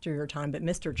was after your time, but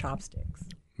Mr. Chopsticks.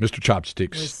 Mr.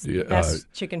 Chopsticks. Was the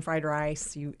best chicken fried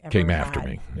rice you ever came had. after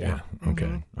me. Yeah. Mm-hmm.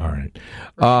 Okay. All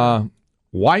right.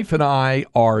 Wife and I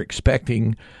are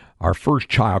expecting our first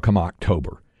child come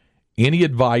October. Any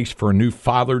advice for a new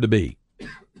father-to-be? This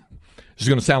is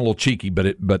going to sound a little cheeky,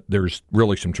 but there's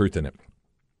really some truth in it.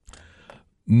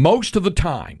 Most of the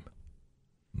time,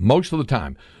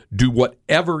 do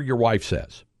whatever your wife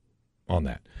says on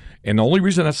that. And the only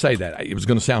reason I say that, it was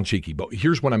going to sound cheeky, but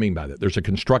here's what I mean by that. There's a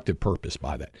constructive purpose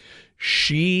by that.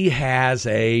 She has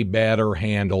a better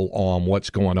handle on what's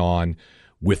going on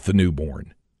with the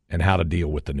newborn and how to deal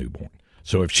with the newborn.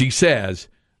 So if she says,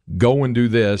 go and do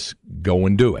this, go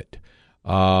and do it.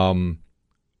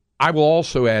 I will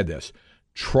also add this.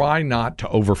 Try not to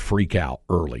over freak out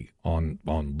early on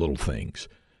little things.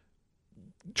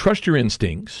 Trust your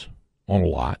instincts on a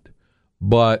lot,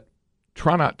 but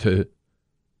try not to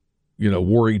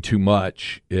worry too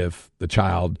much if the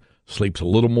child sleeps a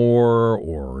little more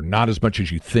or not as much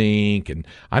as you think. And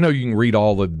I know you can read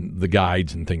all the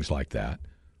guides and things like that.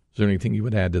 Is there anything you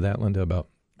would add to that, Linda, about?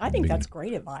 I think that's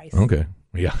great advice. Okay.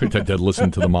 Yeah, to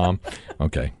listen to the mom.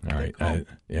 Okay. All right.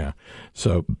 Yeah.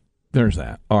 So there's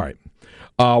that. All right.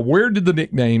 Where did the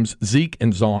nicknames Zeke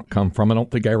and Zonk come from? I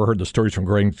don't think I ever heard the stories from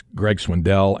Greg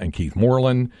Swindell and Keith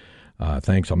Moreland.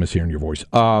 Thanks. I'll miss hearing your voice.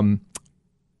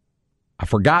 I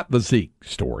forgot the Zeke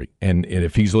story, and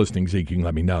if he's listening, Zeke, you can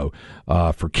let me know.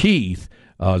 For Keith,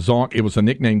 Zonk, it was a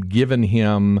nickname given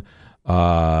him,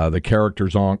 the character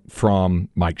Zonk, from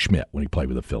Mike Schmidt when he played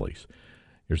with the Phillies.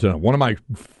 Here's one of my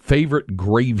favorite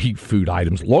gravy food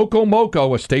items, Loco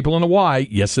Moco, a staple in Hawaii.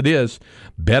 Yes, it is.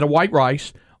 Bed of white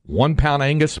rice, 1 pound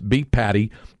Angus beef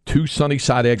patty, 2 sunny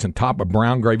side eggs, and top of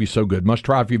brown gravy. So good. Must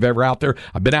try if you've ever out there.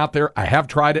 I've been out there. I have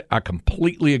tried it. I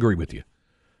completely agree with you.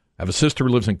 I have a sister who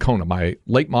lives in Kona. My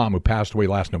late mom, who passed away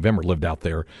last November, lived out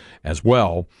there as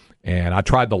well. And I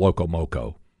tried the Loco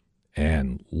Moco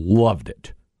and loved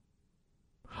it.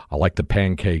 I like the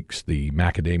pancakes, the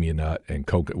macadamia nut and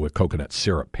with coconut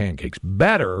syrup pancakes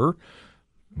better,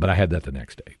 but I had that the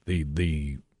next day.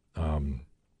 The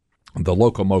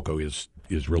Loco Moco is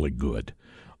really good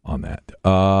on that.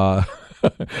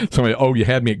 Somebody, you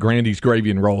had me at Grandy's Gravy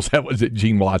and Rolls. That was at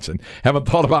Gene Watson. Haven't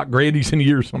thought about Grandy's in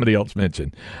years, somebody else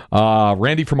mentioned.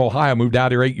 Randy from Ohio moved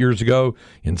out here 8 years ago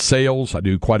in sales. I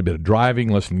do quite a bit of driving,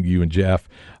 listening to you and Jeff.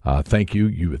 Thank you.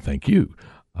 You would thank you.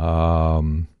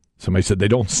 Somebody said they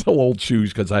don't sell old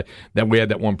shoes because then we had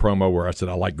that one promo where I said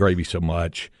I like gravy so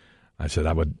much. I said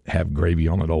I would have gravy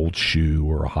on an old shoe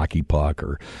or a hockey puck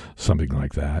or something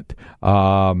like that.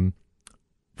 From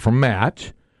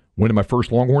Matt, went to my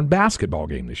first Longhorn basketball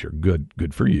game this year.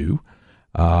 Good for you.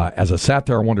 As I sat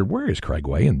there, I wondered, where is Craig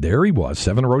Way? And there he was,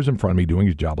 7 rows in front of me, doing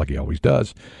his job like he always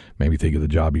does. Made me think of the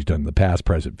job he's done in the past,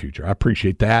 present, future. I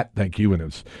appreciate that. Thank you. And it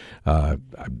was,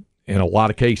 in a lot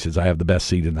of cases, I have the best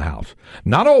seat in the house.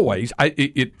 Not always.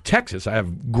 Texas, I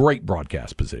have great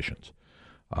broadcast positions.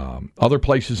 Other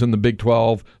places in the Big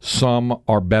 12, some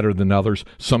are better than others,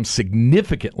 some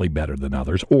significantly better than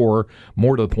others, or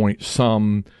more to the point,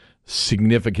 some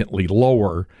significantly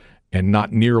lower and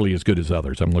not nearly as good as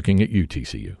others. I'm looking at you,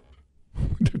 TCU.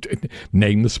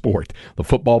 Name the sport. The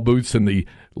football booth's in the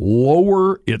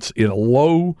lower, it's in a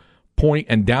low point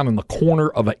and down in the corner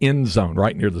of an end zone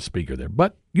right near the speaker there.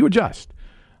 But you adjust.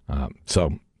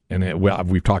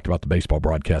 We've talked about the baseball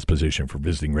broadcast position for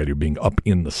visiting radio being up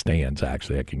in the stands.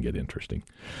 Actually, that can get interesting.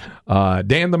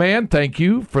 Dan the Man, thank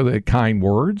you for the kind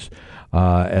words.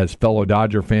 As fellow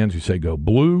Dodger fans who say go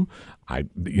blue, I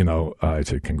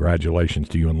say congratulations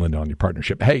to you and Linda on your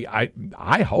partnership. Hey,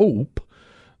 I hope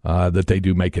that they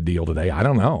do make a deal today. I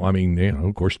don't know. I mean,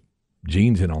 of course,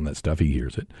 Gene's in on that stuff. He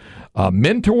hears it.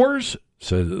 Mentors,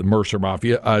 says the Mercer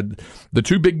Mafia. The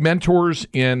two big mentors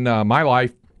in my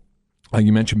life,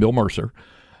 you mentioned Bill Mercer,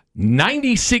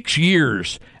 96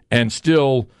 years and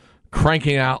still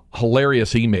cranking out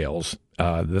hilarious emails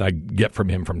that I get from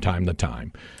him from time to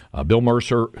time. Bill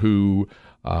Mercer, who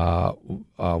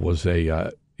was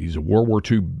he's a World War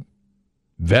II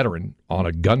veteran on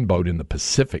a gunboat in the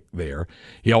Pacific there.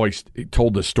 He always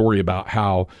told the story about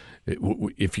how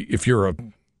if you're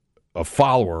a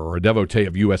follower or a devotee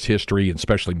of U.S. history, and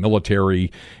especially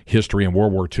military history in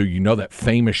World War II, you know that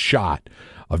famous shot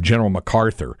of General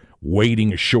MacArthur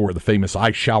wading ashore, the famous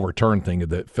I shall return thing of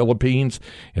the Philippines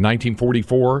in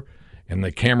 1944, and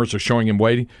the cameras are showing him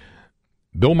wading.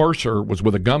 Bill Mercer was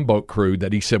with a gunboat crew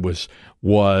that he said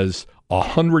was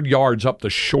 100 yards up the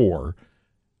shore,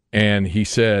 and he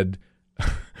said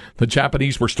the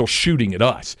Japanese were still shooting at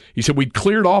us. He said we'd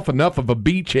cleared off enough of a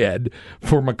beachhead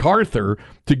for MacArthur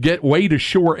to get wade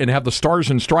ashore and have the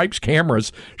Stars and Stripes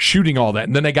cameras shooting all that,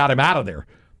 and then they got him out of there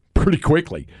pretty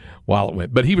quickly while it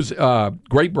went. But he was a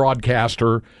great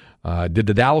broadcaster. Did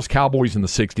the Dallas Cowboys in the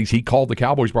 60s. He called the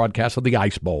Cowboys broadcast of the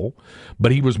Ice Bowl.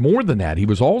 But he was more than that. He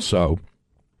was also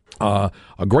a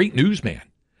great newsman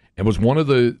and was one of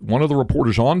the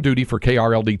reporters on duty for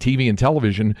KRLD TV and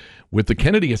television with the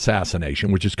Kennedy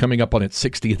assassination, which is coming up on its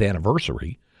 60th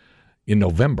anniversary in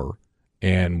November,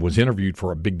 and was interviewed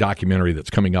for a big documentary that's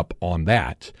coming up on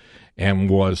that, and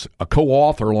was a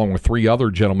co-author along with three other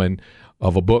gentlemen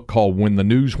of a book called When the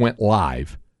News Went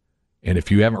Live. And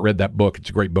if you haven't read that book, it's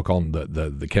a great book on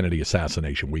the Kennedy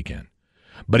assassination weekend.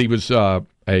 But he was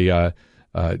did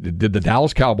the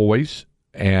Dallas Cowboys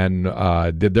and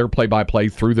did their play-by-play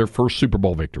through their first Super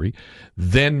Bowl victory,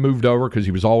 then moved over, because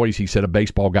he was always, he said, a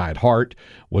baseball guy at heart,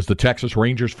 was the Texas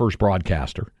Rangers' first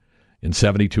broadcaster. In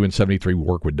 72 and 73,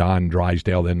 worked with Don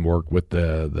Drysdale, then worked with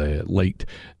the late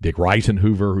Dick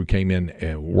Reisenhoover, who came in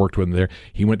and worked with him there.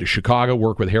 He went to Chicago,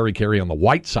 worked with Harry Carey on the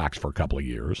White Sox for a couple of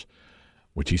years,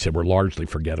 which he said were largely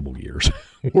forgettable years,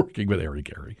 working with Harry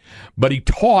Carey. But he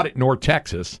taught at North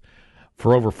Texas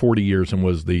for over 40 years and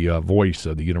was the voice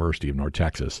of the University of North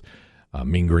Texas,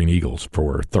 Mean Green Eagles,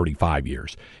 for 35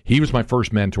 years. He was my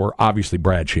first mentor, obviously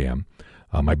Brad Sham,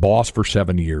 my boss for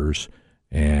 7 years,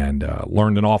 and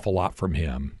learned an awful lot from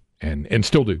him, and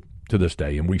still do to this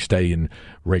day, and we stay in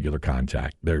regular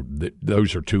contact.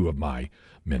 Those are two of my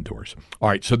mentors. All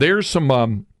right, so there's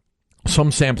some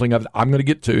sampling of it. I'm going to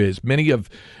get to as many of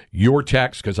your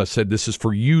texts, because I said this is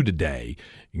for you today.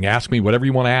 You can ask me whatever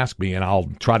you want to ask me, and I'll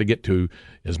try to get to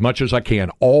as much as I can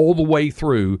all the way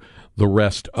through the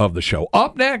rest of the show.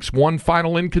 Up next, one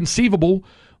final inconceivable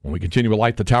when we continue with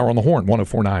Light the Tower on the Horn,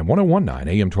 104.9, 101.9,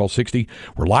 AM 1260.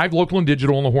 We're live, local, and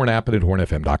digital on the Horn app and at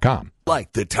hornfm.com.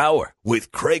 Light the Tower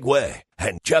with Craig Way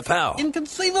and Jeff Howe.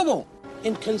 Inconceivable.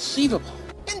 Inconceivable.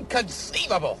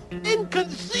 Inconceivable.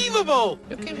 Inconceivable.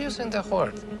 You keep using the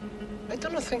word. I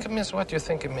don't think it means what you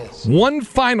think it means. One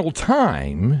final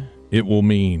time, it will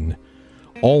mean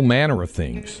all manner of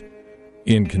things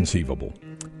inconceivable.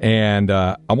 And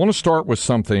I want to start with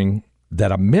something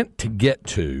that I meant to get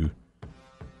to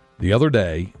the other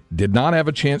day, did not have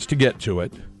a chance to get to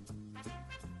it,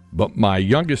 but my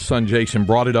youngest son, Jason,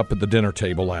 brought it up at the dinner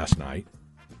table last night.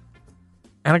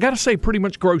 And I got to say, pretty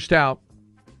much grossed out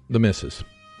the missus.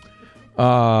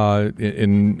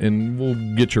 And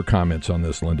we'll get your comments on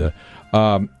this, Linda.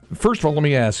 First of all, let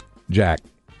me ask Jack,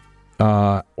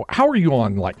 how are you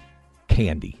on, like,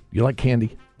 candy? You like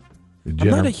candy? I'm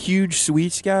not a huge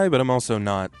sweets guy, but I'm also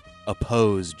not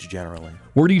opposed generally.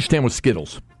 Where do you stand with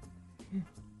Skittles?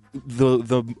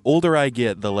 The older I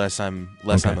get, the less I'm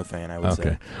a fan, I would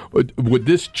say. Would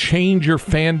this change your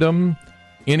fandom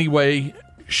any way,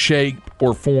 shape,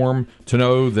 or form to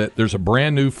know that there's a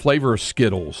brand new flavor of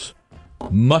Skittles,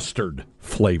 mustard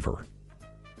flavor?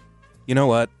 You know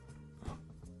what?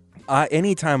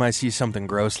 Anytime I see something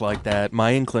gross like that,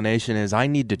 my inclination is I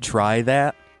need to try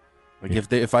that. Like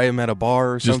if I am at a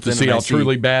bar or something, just to see how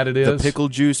truly bad it is. The pickle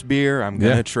juice beer, I'm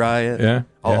gonna try it. Yeah,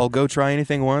 I'll go try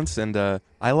anything once, and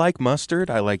I like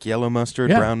mustard. I like yellow mustard,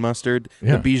 brown mustard.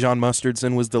 Yeah. The Bichon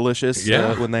Mustardson was delicious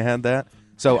when they had that.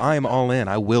 So I am all in.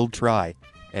 I will try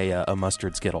a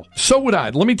mustard Skittle. So would I.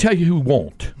 Let me tell you who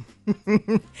won't.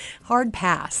 Hard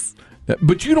pass.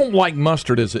 But you don't like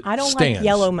mustard as it stands. I don't like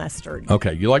yellow mustard.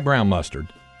 Okay, you like brown mustard.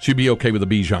 So you'd be okay with the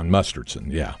Bichon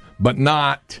Mustardson, yeah. But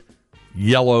not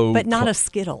yellow. But not a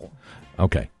Skittle.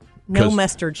 Okay. No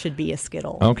mustard should be a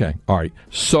Skittle. Okay, all right.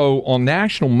 So on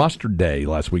National Mustard Day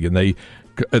last weekend,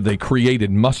 they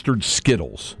created mustard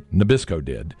Skittles. Nabisco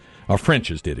did.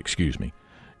 French's did, excuse me.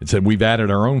 It said, we've added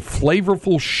our own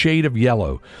flavorful shade of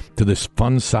yellow to this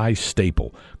fun-sized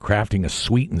staple, crafting a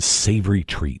sweet and savory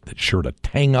treat that's sure to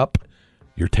tang up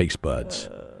your taste buds.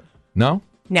 No?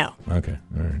 No. Okay,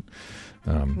 all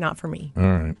right. Not for me. All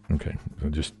right, okay.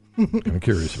 I'm just kind of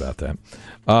curious about that.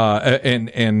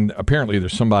 And apparently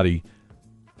there's somebody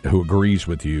who agrees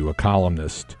with you, a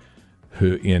columnist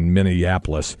who in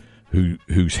Minneapolis,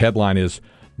 whose headline is,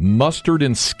 Mustard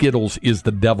and Skittles is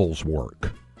the devil's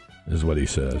work, is what he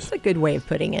says. That's a good way of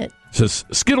putting it. Says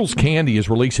Skittles candy is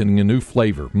releasing a new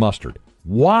flavor, mustard.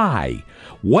 Why?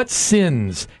 What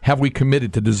sins have we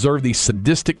committed to deserve these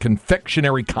sadistic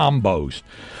confectionery combos?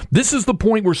 This is the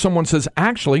point where someone says,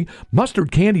 actually,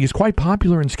 mustard candy is quite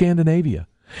popular in Scandinavia.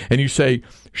 And you say,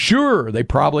 sure, they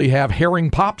probably have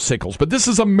herring popsicles, but this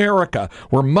is America,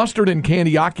 where mustard and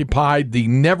candy occupied the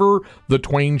never the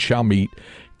twain shall meet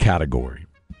category.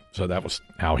 So that was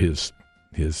how his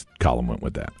column went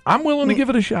with that. I'm willing to give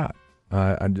it a shot.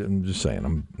 I'm just saying,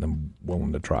 I'm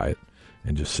willing to try it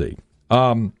and just see.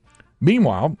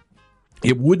 Meanwhile,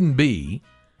 it wouldn't be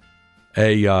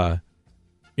a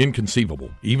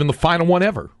inconceivable, even the final one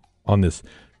ever on this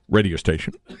radio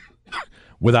station,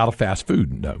 without a fast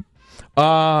food note.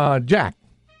 Jack,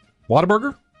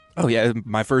 Whataburger? Oh yeah,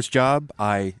 my first job,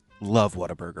 I love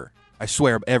Whataburger. I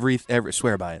swear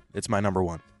swear by it. It's my number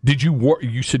one. Did you work?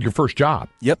 You said your first job.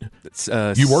 Yep.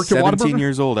 You worked at Whataburger? 17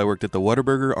 years old. I worked at the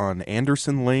Whataburger on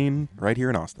Anderson Lane right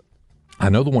here in Austin. I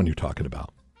know the one you're talking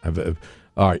about. All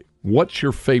right. What's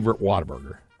your favorite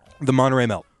Whataburger? The Monterey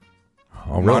Melt.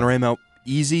 Oh, really? Monterey Melt,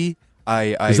 easy.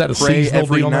 I Is that a pray seasonal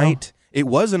every deal now? night. It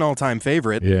was an all-time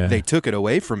favorite. Yeah. They took it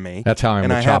away from me. That's how I am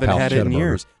and with I Chop haven't House had it in Cheddar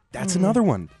years. That's another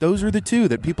one. Those are the two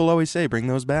that people always say, bring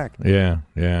those back. Yeah.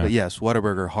 But yes,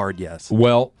 Whataburger, hard yes.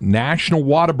 Well, National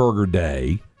Whataburger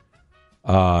Day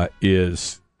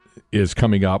is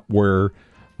coming up, where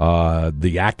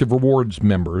the Active Rewards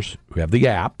members who have the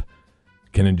app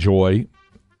can enjoy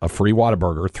a free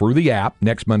Whataburger through the app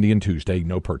next Monday and Tuesday,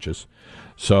 no purchase.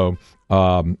 So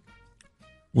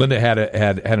Linda had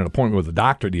an appointment with the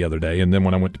doctor the other day, and then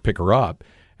when I went to pick her up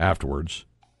afterwards,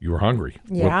 you were hungry.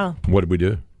 Yeah. What did we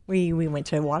do? We went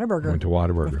to Whataburger. Went to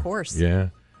Whataburger. Of course. Yeah.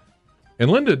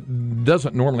 And Linda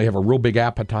doesn't normally have a real big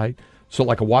appetite, so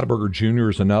like a Whataburger Junior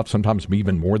is enough, sometimes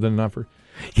even more than enough for.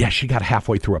 Yeah, she got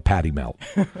halfway through a patty melt.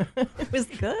 It was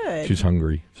good. She's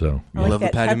hungry, so. I like love the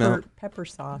that patty melt? pepper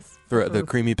sauce. The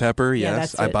creamy pepper, Yeah,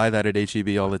 yes. that's I it. buy that at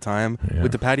H-E-B all the time. Yeah.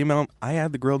 With the patty melt, I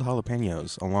add the grilled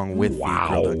jalapenos along with the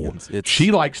grilled onions.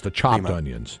 She likes the chopped primo.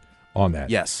 onions on that.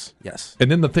 Yes. And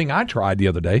then the thing I tried the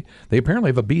other day, they apparently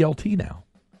have a BLT now.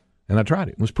 And I tried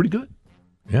it. It was pretty good.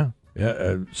 Yeah.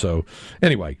 So,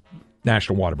 anyway,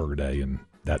 National Whataburger Day, and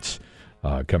that's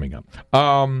coming up.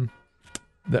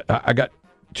 I got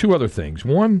two other things.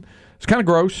 One, it's kind of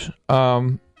gross,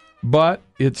 but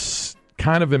it's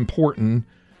kind of important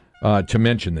to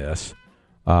mention this.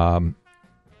 Even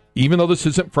though this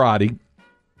isn't Friday,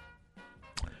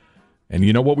 and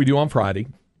you know what we do on Friday?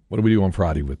 What do we do on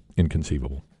Friday with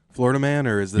Inconceivable? Florida Man,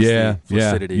 or is this the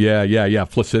flaccidity? Yeah.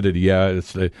 Flaccidity. Yeah,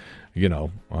 it's the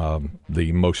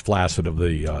the most flaccid of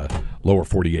the lower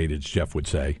 48, as Jeff would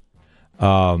say.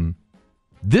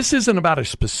 This isn't about a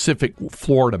specific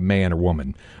Florida man or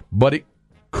woman, but it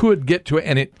could get to it,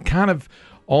 and it kind of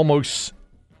almost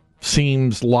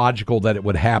seems logical that it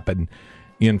would happen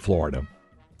in Florida.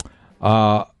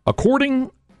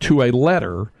 According to a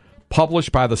letter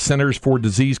published by the Centers for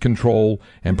Disease Control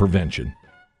and Prevention,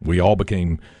 we all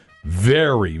became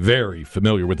very, very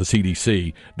familiar with the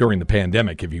CDC during the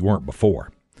pandemic, if you weren't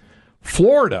before.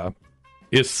 Florida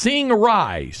is seeing a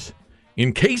rise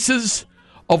in cases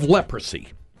of leprosy.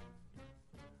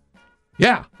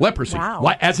 Yeah, leprosy.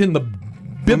 Wow. As in the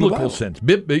biblical sense.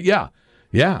 Yeah.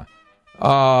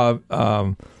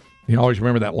 You always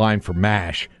remember that line from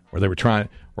MASH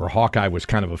where Hawkeye was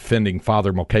kind of offending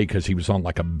Father Mulcahy because he was on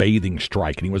like a bathing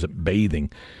strike and he wasn't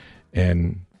bathing.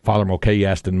 And Father Mulcahy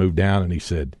asked him to move down, and he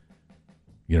said,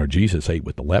 Jesus ate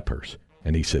with the lepers.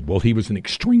 And he said, well, he was an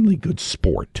extremely good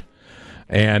sport.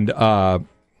 And so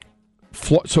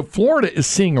Florida is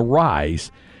seeing a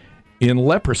rise in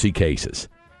leprosy cases,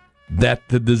 that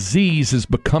the disease is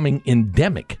becoming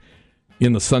endemic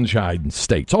in the Sunshine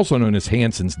States, also known as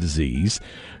Hansen's disease,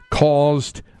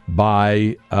 caused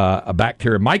by a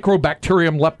bacteria,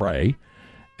 Mycobacterium leprae,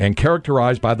 and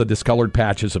characterized by the discolored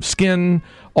patches of skin,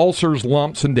 ulcers,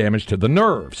 lumps, and damage to the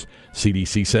nerves.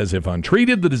 CDC says if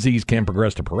untreated, the disease can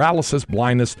progress to paralysis,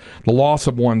 blindness, the loss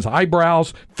of one's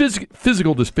eyebrows,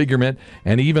 physical disfigurement,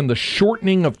 and even the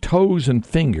shortening of toes and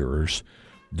fingers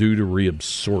due to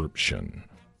reabsorption.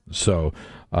 So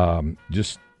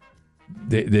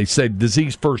they say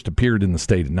disease first appeared in the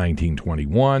state in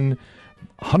 1921.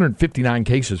 159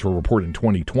 cases were reported in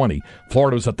 2020.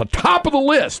 Florida was at the top of the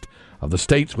list of the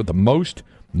states with the most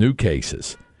new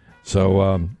cases.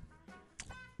 So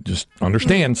just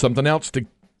understand something else to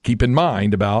keep in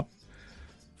mind about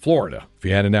Florida, if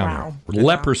you had it down there.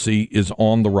 Leprosy is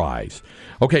on the rise.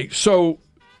 Okay, so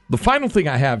the final thing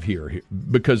I have here,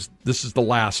 because this is the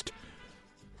last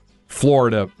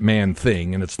Florida man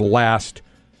thing, and it's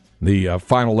the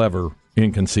final ever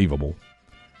Inconceivable.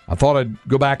 I thought I'd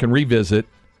go back and revisit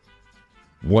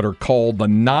what are called the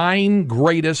 9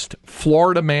 greatest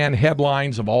Florida man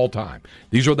headlines of all time.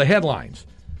 These are the headlines.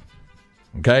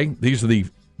 Okay? These are the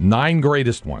 9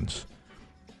 greatest ones.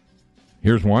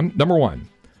 Here's one. Number 1.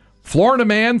 Florida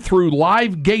man threw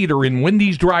live gator in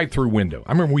Wendy's drive-thru window.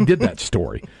 I remember we did that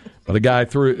story. But a guy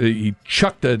he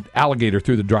chucked an alligator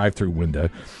through the drive-thru window.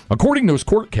 According to his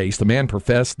court case, the man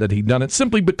professed that he'd done it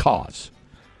simply because.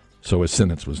 So his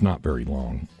sentence was not very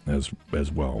long as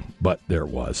well, but there it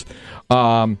was.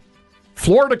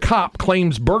 Florida cop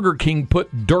claims Burger King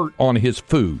put dirt on his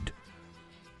food.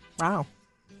 Wow.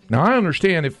 Now, I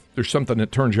understand if there's something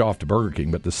that turns you off to Burger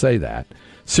King, but to say that,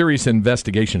 serious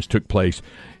investigations took place.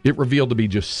 It revealed to be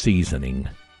just seasoning.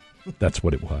 That's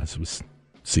what it was. It was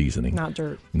seasoning. Not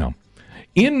dirt. No.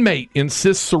 Inmate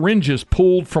insists syringes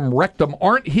pulled from rectum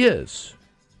aren't his.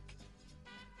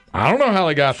 I don't know how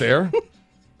they got there.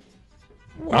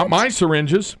 Not my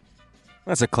syringes.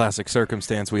 That's a classic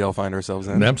circumstance we all find ourselves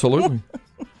in. Absolutely.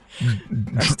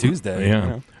 That's Tuesday. Yeah. You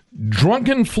know.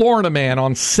 Drunken Florida man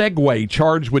on Segway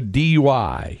charged with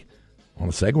DUI. On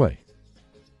a Segway.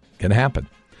 Can happen.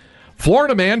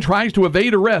 Florida man tries to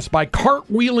evade arrest by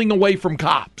cartwheeling away from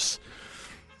cops.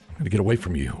 I'm going to get away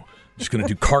from you. I'm just going to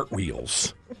do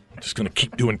cartwheels. I'm just going to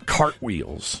keep doing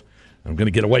cartwheels. I'm going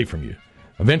to get away from you.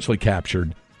 Eventually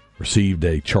captured. Received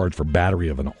a charge for battery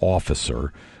of an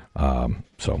officer.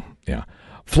 Yeah.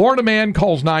 Florida man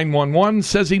calls 911,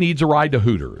 says he needs a ride to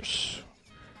Hooters.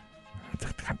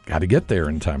 Got to get there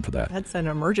in time for that. That's an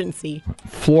emergency.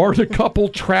 Florida couple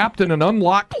trapped in an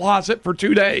unlocked closet for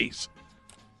 2 days.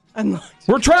 Unlocked.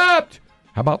 We're trapped.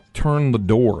 How about turn the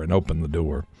door and open the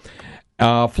door?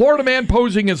 Florida man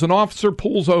posing as an officer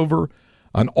pulls over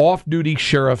an off-duty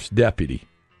sheriff's deputy.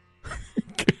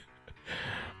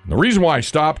 The reason why I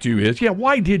stopped you is,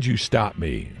 why did you stop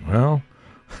me? Well,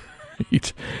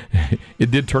 it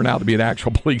did turn out to be an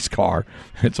actual police car,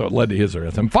 and so it led to his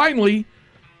arrest. And finally,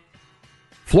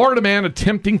 Florida man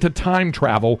attempting to time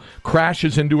travel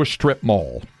crashes into a strip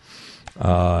mall.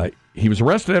 He was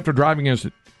arrested after driving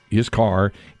his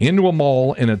car into a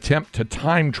mall in an attempt to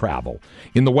time travel.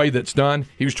 In the way that's done,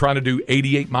 he was trying to do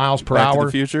 88 miles per hour. Back to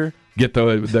the Future? Get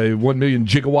the 1 million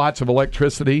gigawatts of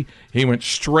electricity. He went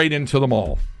straight into the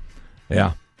mall.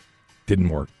 Yeah, didn't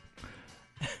work.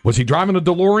 Was he driving a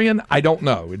DeLorean? I don't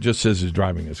know. It just says he's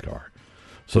driving his car.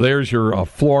 So there's your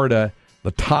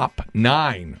the top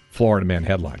 9 Florida man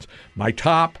headlines. My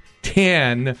top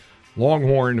 10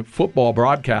 Longhorn football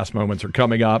broadcast moments are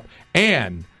coming up,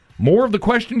 and more of the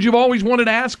questions you've always wanted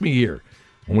to ask me here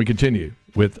when we continue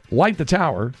with Light the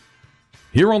Tower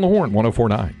here on the Horn,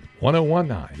 104.9,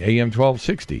 101.9, AM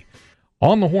 1260,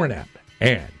 on the Horn app,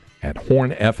 and at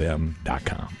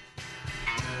hornfm.com.